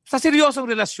 sa seryosong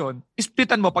relasyon,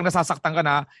 splitan mo pag nasasaktan ka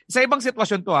na. Sa ibang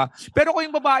sitwasyon to Pero kung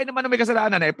yung babae naman na may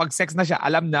kasalanan pag sex na siya,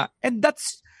 alam na. And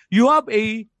that's, you have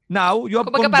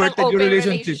converted your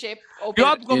relationship. You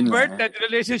have converted the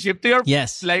relationship to your,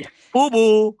 like,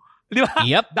 boo-boo. Di ba?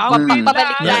 Yep. Downgrade.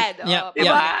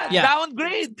 Yeah.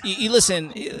 Downgrade. You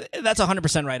listen, that's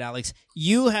 100% right, Alex.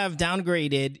 You have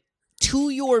downgraded to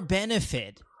your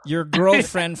benefit your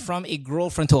girlfriend from a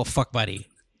girlfriend to a fuck buddy.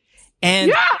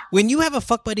 And when you have a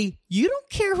fuck buddy, you don't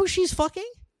care who she's fucking.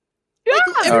 Yeah.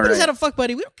 Like, everybody's had a fuck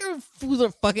buddy. We don't care who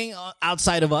they're fucking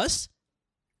outside of us.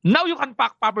 Now you can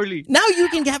fuck properly. Now you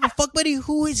can have a fuck buddy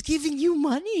who is giving you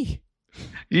money.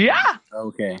 Yeah.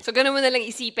 Okay. So ganun mo na lang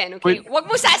isipin, okay? Wag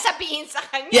mo sasabihin sa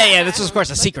kanya. Yeah, this is of course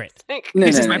a secret.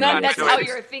 This is my plan. That's how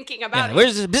you're thinking about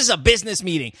it. This is a business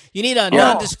meeting. You need a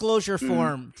non-disclosure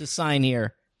form to sign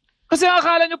here. Kasi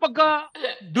akala nyo pagka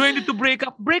do you need to break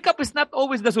up is not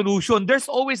always the solution. There's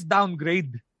always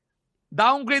downgrade.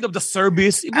 Downgrade of the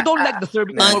service. If you don't like the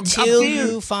service, until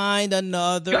you find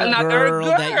another girl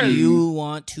that you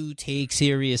want to take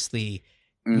seriously.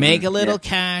 Make a little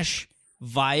cash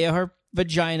via her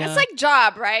vagina. It's like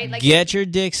job, right? Like get your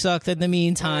dick sucked in the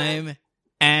meantime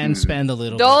and spend a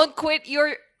little. Don't quit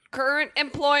your current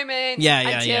employment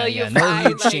until you no find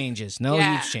huge changes.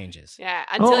 Huge changes. Yeah,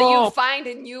 until you find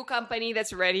a new company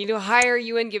that's ready to hire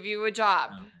you and give you a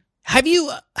job. How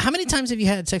many times have you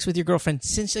had sex with your girlfriend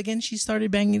since again she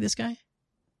started banging this guy?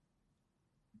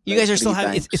 You guys are still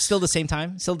having it's still the same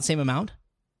time? Still the same amount?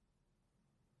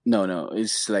 No.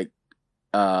 It's like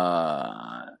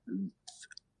 4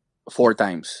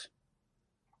 times.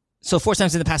 So 4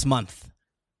 times in the past month?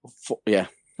 Yeah.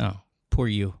 Oh, poor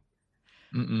you.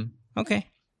 Okay.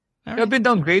 All right. You've been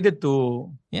downgraded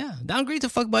to... Yeah, downgrade to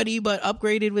fuck buddy, but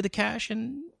upgraded with the cash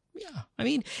and... Yeah, I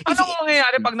mean... Ano kung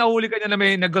mangyayari pag nahuli ka niya na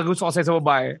may nagkagusto ka sa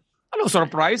babae? Ano,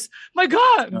 surprise? My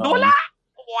God! Wala!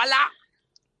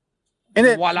 And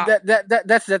then,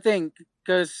 that's the thing.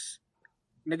 Because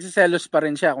nagsiselos pa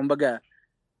rin siya, kumbaga.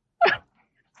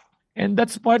 And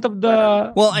that's part of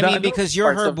the... Well, I mean, because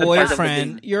you're her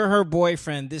boyfriend. You're her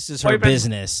boyfriend. This is her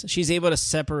business. She's able to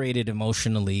separate it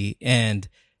emotionally and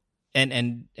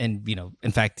you know,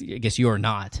 in fact, I guess you're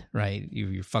not, right?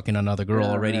 You're fucking another girl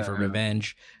already for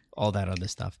revenge, all that other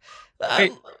stuff.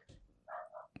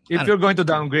 If you're going to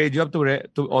downgrade, you have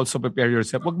to also prepare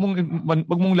yourself. Wag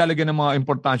mong lalagyan ng mga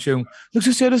importansya yung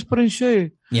nagsiselos pa rin siya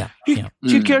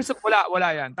She cares.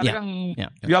 Wala yan. Talagang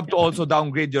you have to also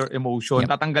downgrade your emotion.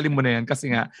 Tatanggalin mo na yan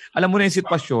kasi nga, alam mo na yung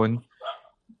sitwasyon.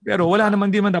 Pero wala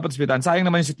naman, di man dapat spitan. Sayang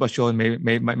naman yung sitwasyon.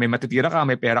 May matitira ka,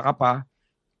 may pera ka pa.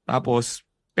 Tapos,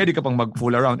 pwede ka pang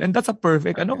mag-fool around. And that's a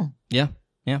perfect,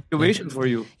 situation for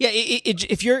you. Yeah,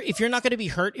 if you're not going to be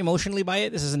hurt emotionally by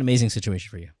it, this is an amazing situation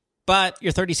for you. But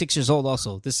you're 36 years old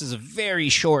also. This is a very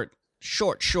short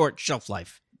shelf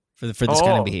life for this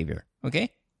kind of behavior. Okay?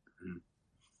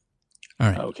 All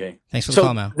right. Okay. Thanks for the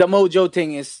call, Mal. The mojo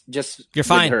thing is just you're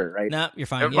fine. With her, right? No, you're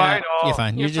fine. You're fine. You're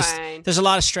fine. You're just fine. There's a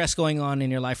lot of stress going on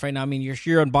in your life right now. I mean,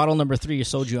 you're on bottle number 3 of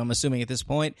soju, I'm assuming at this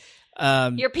point.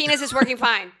 Your penis is working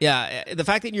fine. Yeah, the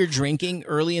fact that you're drinking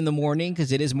early in the morning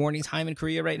because it is morning time in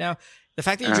Korea right now. The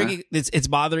fact that you're drinking, it's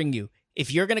bothering you.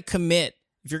 If you're gonna commit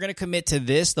to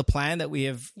this, the plan that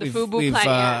we've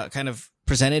kind of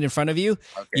presented in front of you,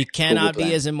 you cannot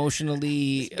be as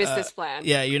emotionally business plan.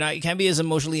 Yeah, you can't be as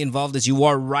emotionally involved as you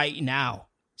are right now.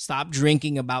 Stop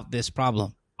drinking about this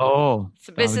problem. It's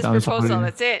a business proposal.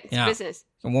 That's it. It's business.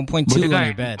 So 1.2 on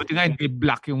your bed. Buti nga hindi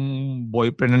black yung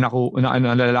boyfriend na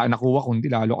lalaki nakuha, kundi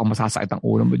lalo kang masasakit ang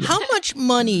ulo mo dyan. How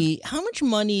much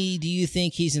money do you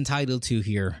think he's entitled to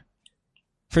here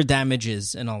for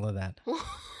damages and all of that?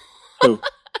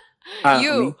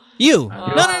 You.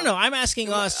 No. I'm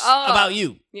asking us about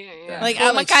you. Yeah. Like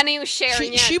Alex,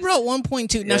 she brought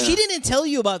 1.2. Now she didn't tell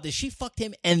you about this. She fucked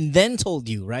him and then told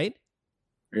you, right?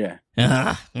 Yeah.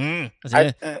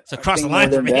 It's across the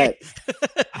line for me.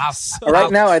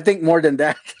 Right now, I think more than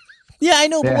that. Yeah, I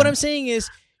know. But what I'm saying is,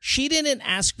 she didn't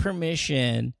ask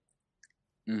permission.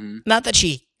 Not that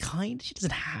she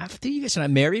doesn't have to. You guys are not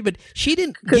married, but she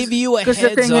didn't give you a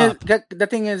heads up. The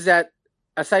thing is that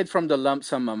aside from the lump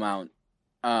sum amount,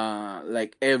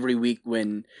 like every week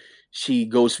when she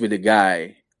goes with a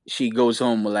guy, she goes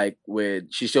home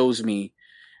she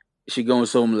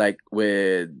goes home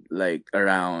with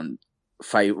around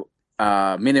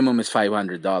minimum is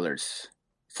 $500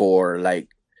 for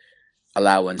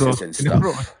allowances and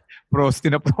stuff.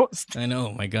 Prost. I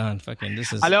know, my God, fucking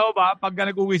this is. Alam mo ba, pag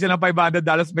nag-uwi siya ng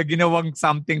 $500, may ginawang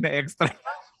something na extra.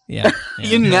 Yeah.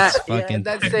 Yun nga. Fucking,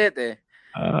 that's it eh.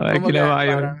 Ginawa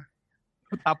yun.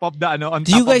 top of the on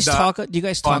Do you top guys of the, talk? Do you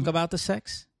guys talk about the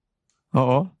sex?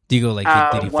 Oo. Do you go like,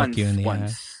 did he fuck you in the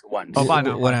ass? Once. Oh,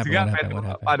 paano? What happened? Sige, What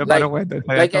happened? Paano kwento?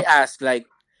 Like I asked, like,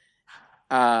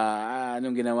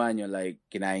 anong ginawa nyo? Like,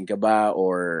 kinain ka ba?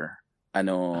 Or,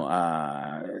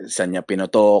 saan niya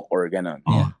pinutok? Or ganon.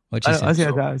 Yeah. What you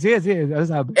said? Sige. Ano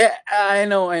sabi? I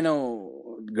know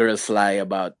girls lie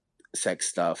about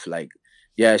sex stuff. Like,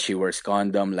 yeah, she wears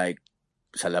condom, like,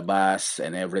 sa labas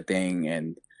and everything.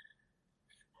 And,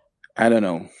 I don't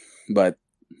know. But,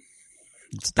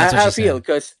 That's I feel,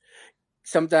 because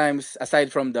sometimes,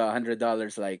 aside from the $100,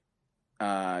 like,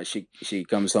 she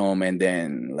comes home and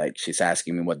then, like, she's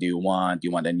asking me, what do you want?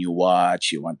 You want a new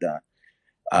watch? You want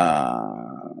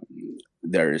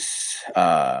there's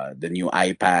the new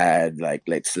iPad, like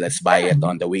let's buy it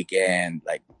on the weekend,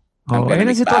 like I'm gonna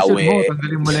make bawi.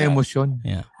 Tanggalin mo na emosyon.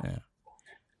 Yeah.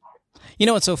 You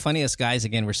know what's so funny? As guys,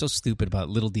 again, we're so stupid about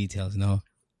little details, no?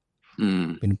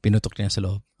 Pinutok niya sa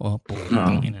loob. Oh,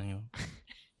 putang ina niyo.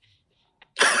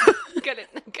 Galit.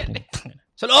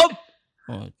 Sa loob!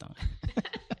 Oh, tang.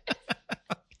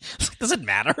 Does it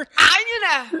matter? Ayun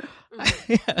na!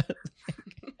 Yeah.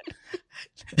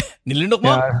 Nilunok mo?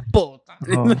 Yeah. Puta.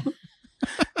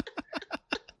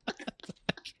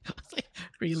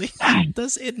 Really?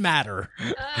 Does it matter?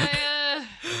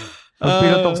 Pag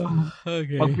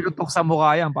pinutok sa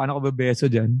mukha yan, paano ka bebeso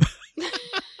dyan?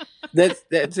 That's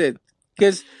it.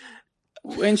 Because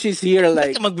when she's here,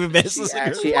 like,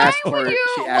 she asked for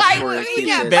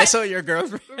kisses. Beso your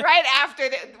girlfriend? Right after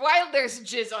while there's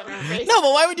jizz on her face. No, but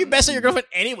why would you beso your girlfriend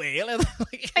anyway?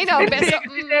 I know, beso.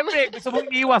 Siyempre, gusto mong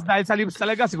iwas dahil sa lips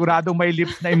talaga, siguradong may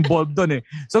lips na involved doon eh.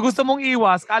 So gusto mong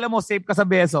iwas, kala mo safe ka sa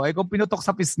beso, kung pinutok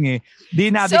sa pisngi,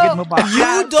 di nadikit mo pa.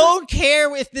 You don't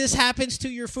care if this happens to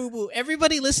your FUBU.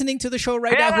 Everybody listening to the show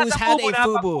right now who's had a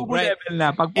FUBU, right?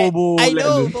 I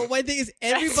know, but one thing is,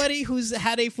 everybody who's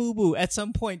had a FUBU at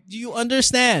some point, do you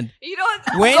understand? You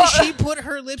don't. When she put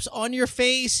her lips on your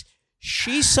face,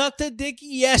 she sucked a dick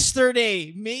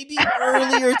yesterday, maybe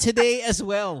earlier today as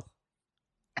well.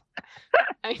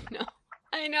 I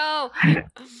know.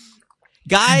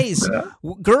 Guys,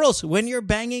 girls, when you're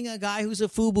banging a guy who's a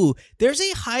FUBU, there's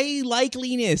a high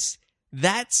likeliness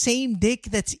that same dick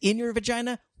that's in your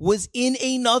vagina was in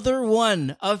another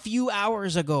one a few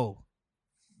hours ago.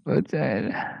 But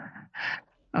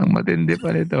ang matindi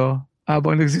pa nito,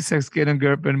 habang nagsisex kayo ng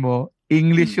girlfriend mo,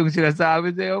 English yung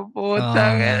sinasabi sa'yo.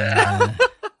 Putang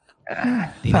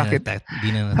Di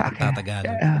na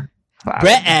natatagalog.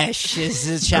 British is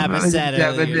the Chavez said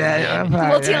earlier.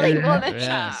 Multilingual na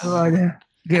siya.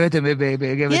 Give it to me,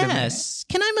 baby. Give it to me. Yes.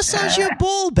 Can I massage your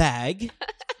ball bag?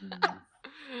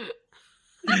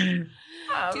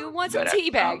 Do you want some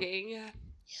teabagging?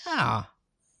 Yeah.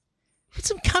 Put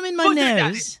some cum in my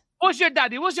nose. Who's your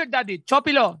daddy?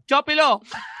 Chopilo.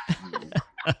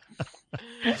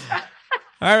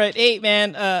 All right, 8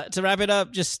 man. To wrap it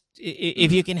up, just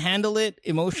if you can handle it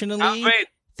emotionally,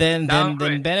 then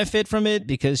benefit from it,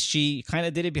 because she kind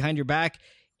of did it behind your back.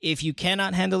 If you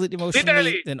cannot handle it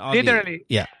emotionally, then obviously,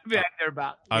 behind your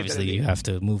back. Obviously, you have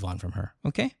to move on from her.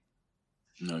 Okay.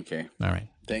 All right.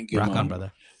 Thank you. Rock on,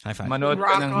 brother. High five. Manood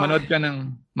ka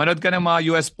ng mga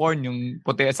US porn, yung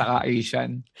puti saka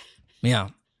Asian. Yeah.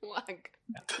 Wag.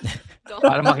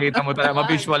 Para makita mo talaga,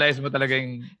 ma-visualize mo talaga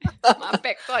yung...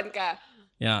 Mapekton ka.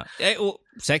 Yeah. Hey,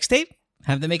 sex tape?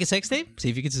 Have them make a sex tape? See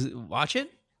if you can watch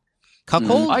it?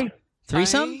 Cuckold?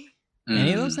 Threesome?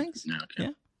 Any of those things? Okay.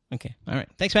 Yeah. Okay. All right.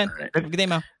 Thanks, man. Right. Have a good day,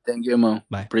 Mo. Thank you, Mo.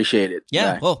 Bye. Appreciate it.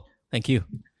 Yeah. Bye. Oh, thank you.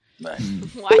 Bye.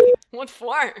 Why? What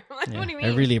for? What do you mean?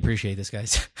 I really appreciate this,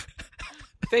 guys.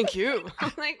 Thank you.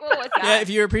 Like, well, what's that? Yeah, if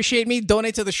you appreciate me,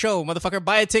 donate to the show. Motherfucker,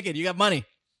 buy a ticket. You got money.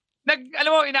 Alam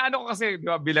mo, inaano ko kasi, di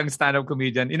ba, bilang stand-up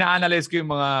comedian, ina-analyze ko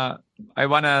yung mga, I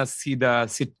wanna see the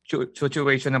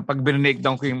situation ng pag binake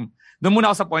down ko yung, doon muna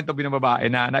ako sa point of view ng babae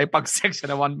na naipag-sex siya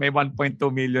na may 1.2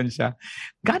 million siya.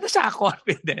 Gano'n siya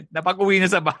confident na pag uwi na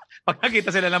pag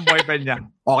nakita sila ng boyfriend niya,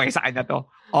 okay sa kanya to.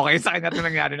 Okay sa kanya to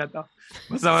nangyari na to.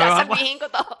 Sasabihin ko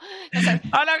to.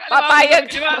 Papayag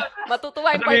ko.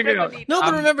 Matutuwa yung boyfriend ko dito. No,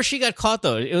 but remember, she got caught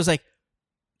though. It was like,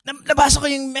 nabasa ko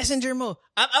yung messenger mo.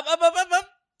 Up.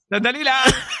 Nadali lang.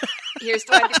 Here's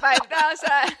 25,000.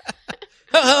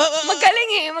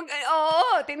 Magaling eh.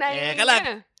 Oo, tinayin ka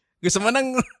lang. Gusto mo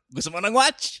ng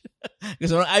watch?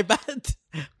 Gusto mo ng iPad?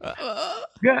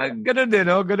 Ganun din,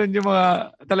 no? Ganun yung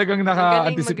mga talagang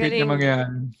naka-anticipate na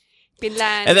mangyayari.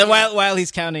 Pinlan. And then while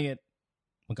he's counting it,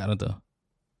 magkano to?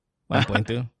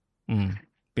 1.2?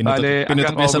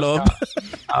 Pinutok niya sa loob.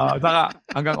 Saka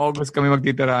hanggang August kami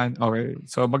magtitirahan. Okay.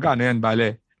 So magkano yan,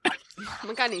 bale?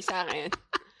 Magkano yung sa akin?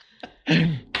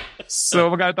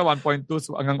 So, magkano ito? 1.2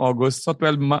 so, hanggang August. So,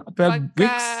 12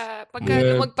 weeks. Pagka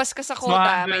lumagpas ka sa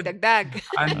quota, may dagdag.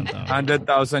 $100,000.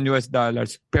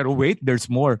 Pero wait, there's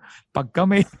more. Pagka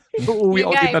may uuwi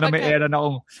ako kita na may era na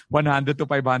akong $100 to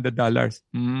 $500.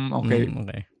 Okay.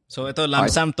 Okay. So, ito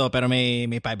lump sum to, pero may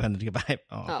 500 ka pa.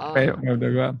 Oo. Okay.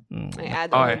 May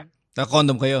add-on. Okay.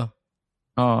 Naka-condom kayo?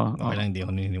 Oo. Okay lang, hindi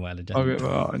ako naniniwala dyan. Okay,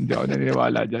 hindi ako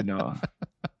naniniwala dyan.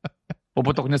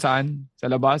 Puputok niya saan?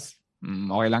 Sa labas?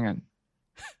 Okay lang yan.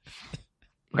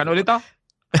 Magkano ulit to?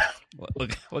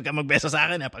 Huwag ka magbeso sa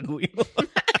akin pag-uwi mo.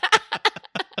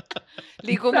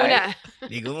 Ligo muna.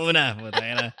 Ligo muna.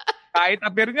 Kahit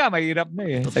appear nga, mahirap na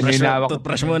eh.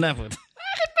 Toothbrush muna.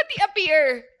 Bakit pati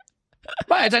appear?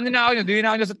 Bakit? Saan ninakaw nyo?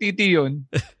 Dinakaw nyo sa titi yun.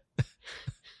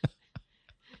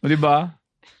 O diba?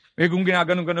 May kung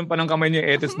ginaganon-ganon pa ng kamay niya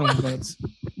etes nung months.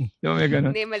 Di ba may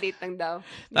ganon? Hindi, maliit lang daw.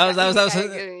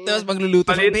 Tapos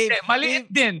magluluto. Maliit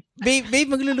din. Babe,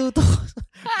 magluluto.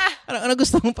 Ano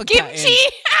gusto mong pagkain? Kimchi!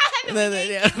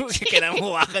 Kailangan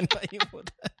huwakan pa yung puta.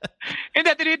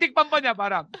 Hindi, tinitikpan pa niya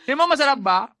parang, hindi mo masarap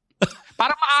ba?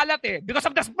 Parang maalat eh. Because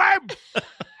of the sperm!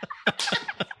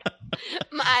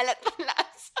 Maalat pa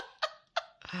lasa.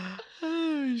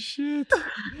 Oh, shit.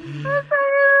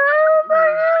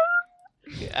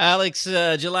 Alex,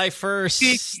 July 1st.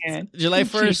 July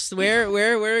 1st.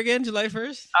 Where again? July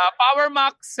 1st? Power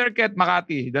Max Circuit,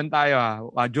 Makati. Doon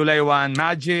tayo. July 1,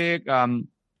 Magic,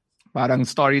 parang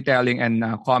storytelling and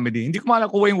comedy. Hindi ko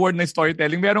malakuha yung word na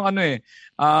storytelling. Merong may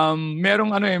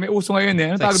uso ngayon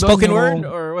eh. Like spoken word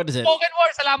or what is it? Spoken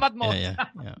word, salamat mo. Yeah.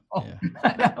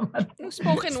 Salamat.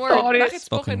 Spoken word. Bakit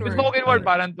spoken word? Spoken word,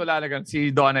 parang tulalagan.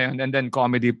 Si Donna yun. And then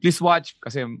comedy. Please watch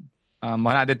kasi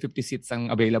 150 seats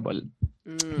ang available.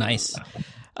 Nice.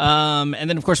 And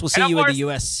then of course we'll see you in the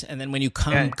US. And then when you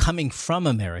coming from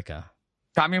America.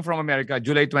 Coming from America,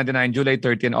 July 29, July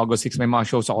 30, and August 6, may mga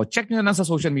shows ako. Check nyo na sa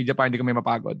social media para hindi kami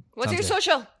mapagod. What's your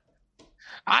social?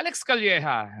 Alex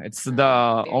Calleja. It's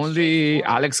the only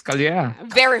Alex Calleja.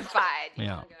 Verified.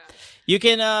 Yeah. You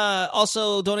can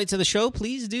also donate to the show.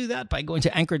 Please do that by going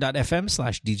to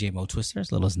anchor.fm/DJ Mo Twister,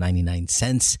 as little as 99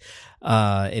 cents.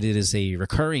 It is a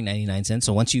recurring 99 cents.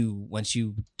 So once you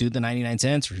do the 99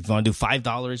 cents, or if you want to do $5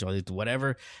 or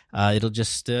whatever, it'll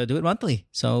just do it monthly.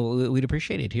 So we'd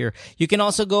appreciate it here. You can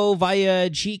also go via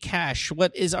GCash.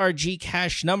 What is our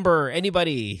GCash number?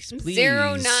 Anybody, please?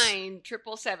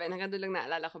 097777. Hanggang doon lang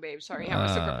naalala ko, babe. Sorry, I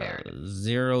was so prepared.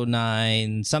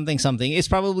 09 something. It's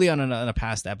probably on a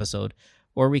past episode.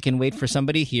 Or we can wait for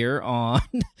somebody here on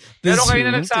the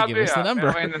Zoom to give us the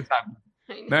number.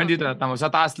 Meron dito, tamo. Sa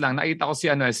taas lang, nakita ko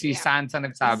si Sansa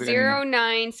nagsabi.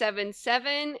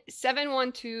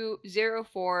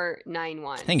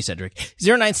 0977-712-0491. Thank you, Cedric.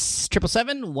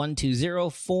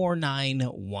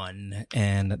 0977-120-491.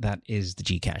 And that is the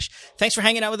GCash. Thanks for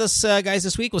hanging out with us, guys,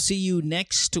 this week. We'll see you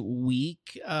next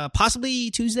week.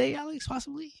 Possibly Tuesday, Alex?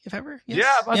 Possibly, if ever? Yes?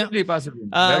 Yeah, possibly.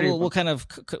 We'll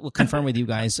confirm with you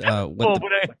guys.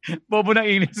 Bobo na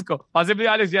English ko. Possibly,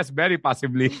 Alex. Yes, very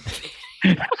possibly.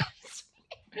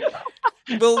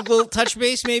 We'll touch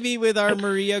base maybe with our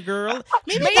Maria girl.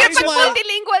 Maybe mahirap pag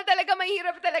multilingual talaga,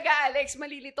 mahirap talaga, Alex.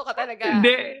 Malilito ka talaga.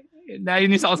 Hindi.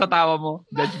 Nainis ako sa tawa mo.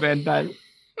 Judgmental.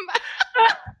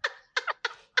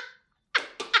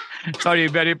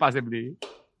 Sorry, very possibly.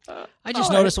 I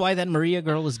just noticed why that Maria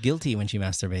girl was guilty when she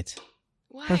masturbates.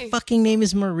 Why? Her fucking name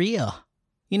is Maria.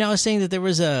 You know, I was saying that there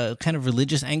was a kind of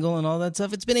religious angle and all that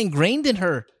stuff. It's been ingrained in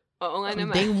her. Oo nga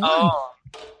naman. Day one. Oh.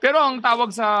 Pero ang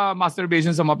tawag sa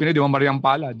masturbation sa mga Pinoy, di ba, Mariang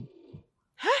Palad?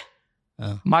 Huh?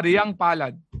 Mariang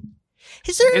Palad.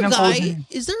 Is there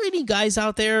any guys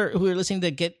out there who are listening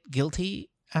that get guilty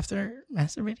after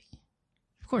masturbating?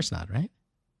 Of course not, right?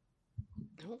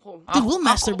 Dude, we'll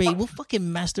masturbate. We'll fucking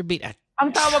masturbate at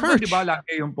ang tawag mo, di ba,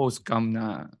 lagi yung post-cam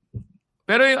na...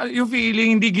 Pero yung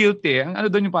feeling hindi guilty, ang ano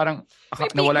doon yung parang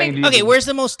nawala yung libido. Okay, where's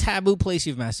the most taboo place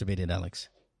you've masturbated, Alex?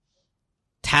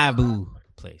 Taboo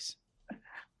place.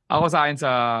 Ako sa akin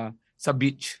sa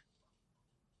beach.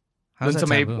 How's that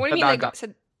taboo? What do you mean, like,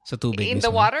 sa tubig in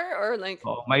mismo? the water or like...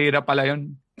 Oh, mahirap pala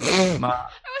yun. I was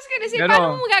gonna say,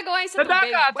 paano mo magagawa yun sa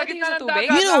tubig? Pwede yun sa tubig?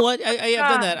 You know what? I've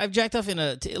done that. I've jacked off in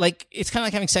it's kind of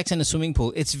like having sex in a swimming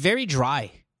pool. It's very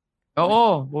dry.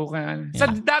 Oo. Sa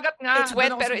dagat nga. It's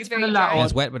wet, pero it's very dry. Yeah,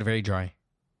 it's wet, but very dry.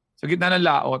 Sa gitna ng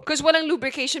laot. Because walang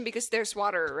lubrication because there's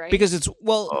water, right? Because it's,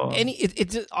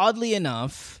 it's oddly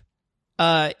enough...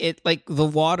 it like the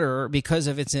water, because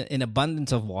of its an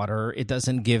abundance of water, it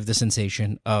doesn't give the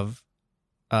sensation of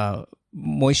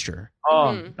moisture.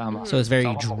 Oh, tama. So it's very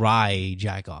dry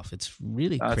jack off. It's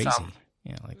really crazy.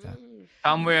 Yeah, like that.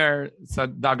 somewhere sa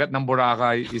dagat ng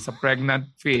Boracay is a pregnant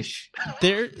fish.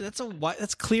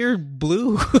 That's clear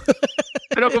blue.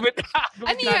 Pero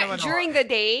during the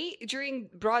day? During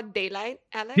broad daylight,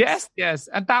 Alex? Yes.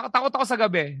 Ang takot ako sa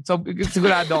gabi. So,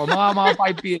 sigurado ako. Mga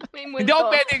 5 p.m. Hindi ako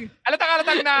pwedeng,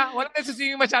 alatang na, walang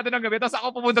nagsusinging masyado ng gabi. Tapos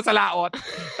ako pumunta sa laot.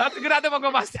 Tapos sigurado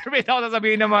mag-masturbate ako,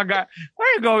 sasabihin ng mga, where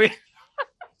are you going?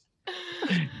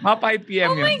 Mga 5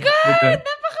 p.m. Oh my God!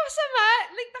 Napakasama!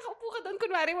 Like, nakaupo ka doon,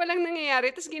 kunwari walang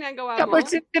nangyayari, tapos ginagawa mo. Chopper,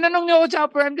 tinanong niyo ako,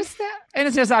 Chopper, I'm just, ayun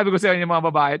ang sinasabi ko sa inyo, mga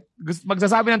babae.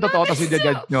 Magsasabi ng totoo, tapos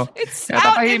i-judge nyo. It's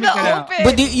out in the open.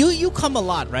 But you come a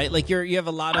lot, right? Like, you have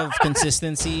a lot of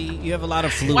consistency, you have a lot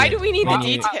of fluid. Why do we need the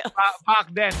details?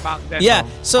 Back then. Yeah,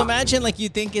 so imagine, like, you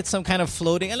think it's some kind of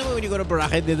floating, alam mo when you go to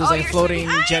Boracay, there's like floating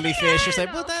jellyfish, it's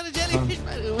like, puta na jellyfish.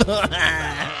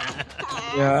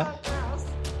 Yeah.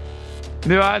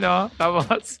 Di ba, no?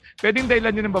 Tapos, pwedeng dahilan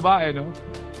yun ng babae, no?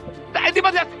 Hindi ba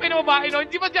justify ng babae, no?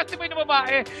 Hindi ba justify ng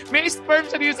babae? May sperm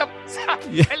sa diyo sa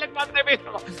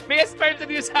may sperm sa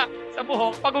diyo sa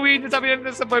buhok. Pag uwi niya, sabi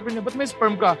niya sa boyfriend niya, ba't may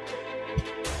sperm ka?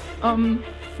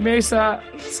 May sa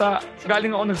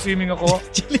galing ako, nag-swimming ako.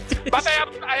 But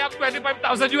I have $25,000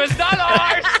 US.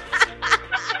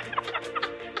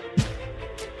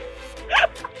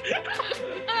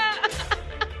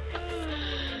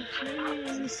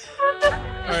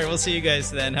 All right, we'll see you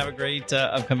guys then. Have a great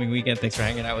upcoming weekend. Thanks for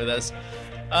hanging out with us.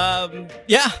 Bye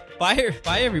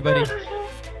everybody.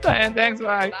 And thanks,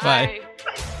 bye. Bye.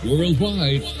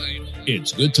 Worldwide,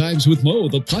 it's Good Times with Mo,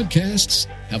 the podcasts.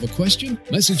 Have a question?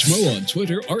 Message Mo on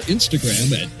Twitter or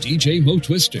Instagram at DJ Mo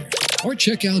Twister. Or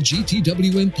check out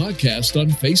GTWN Podcast on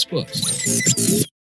Facebook.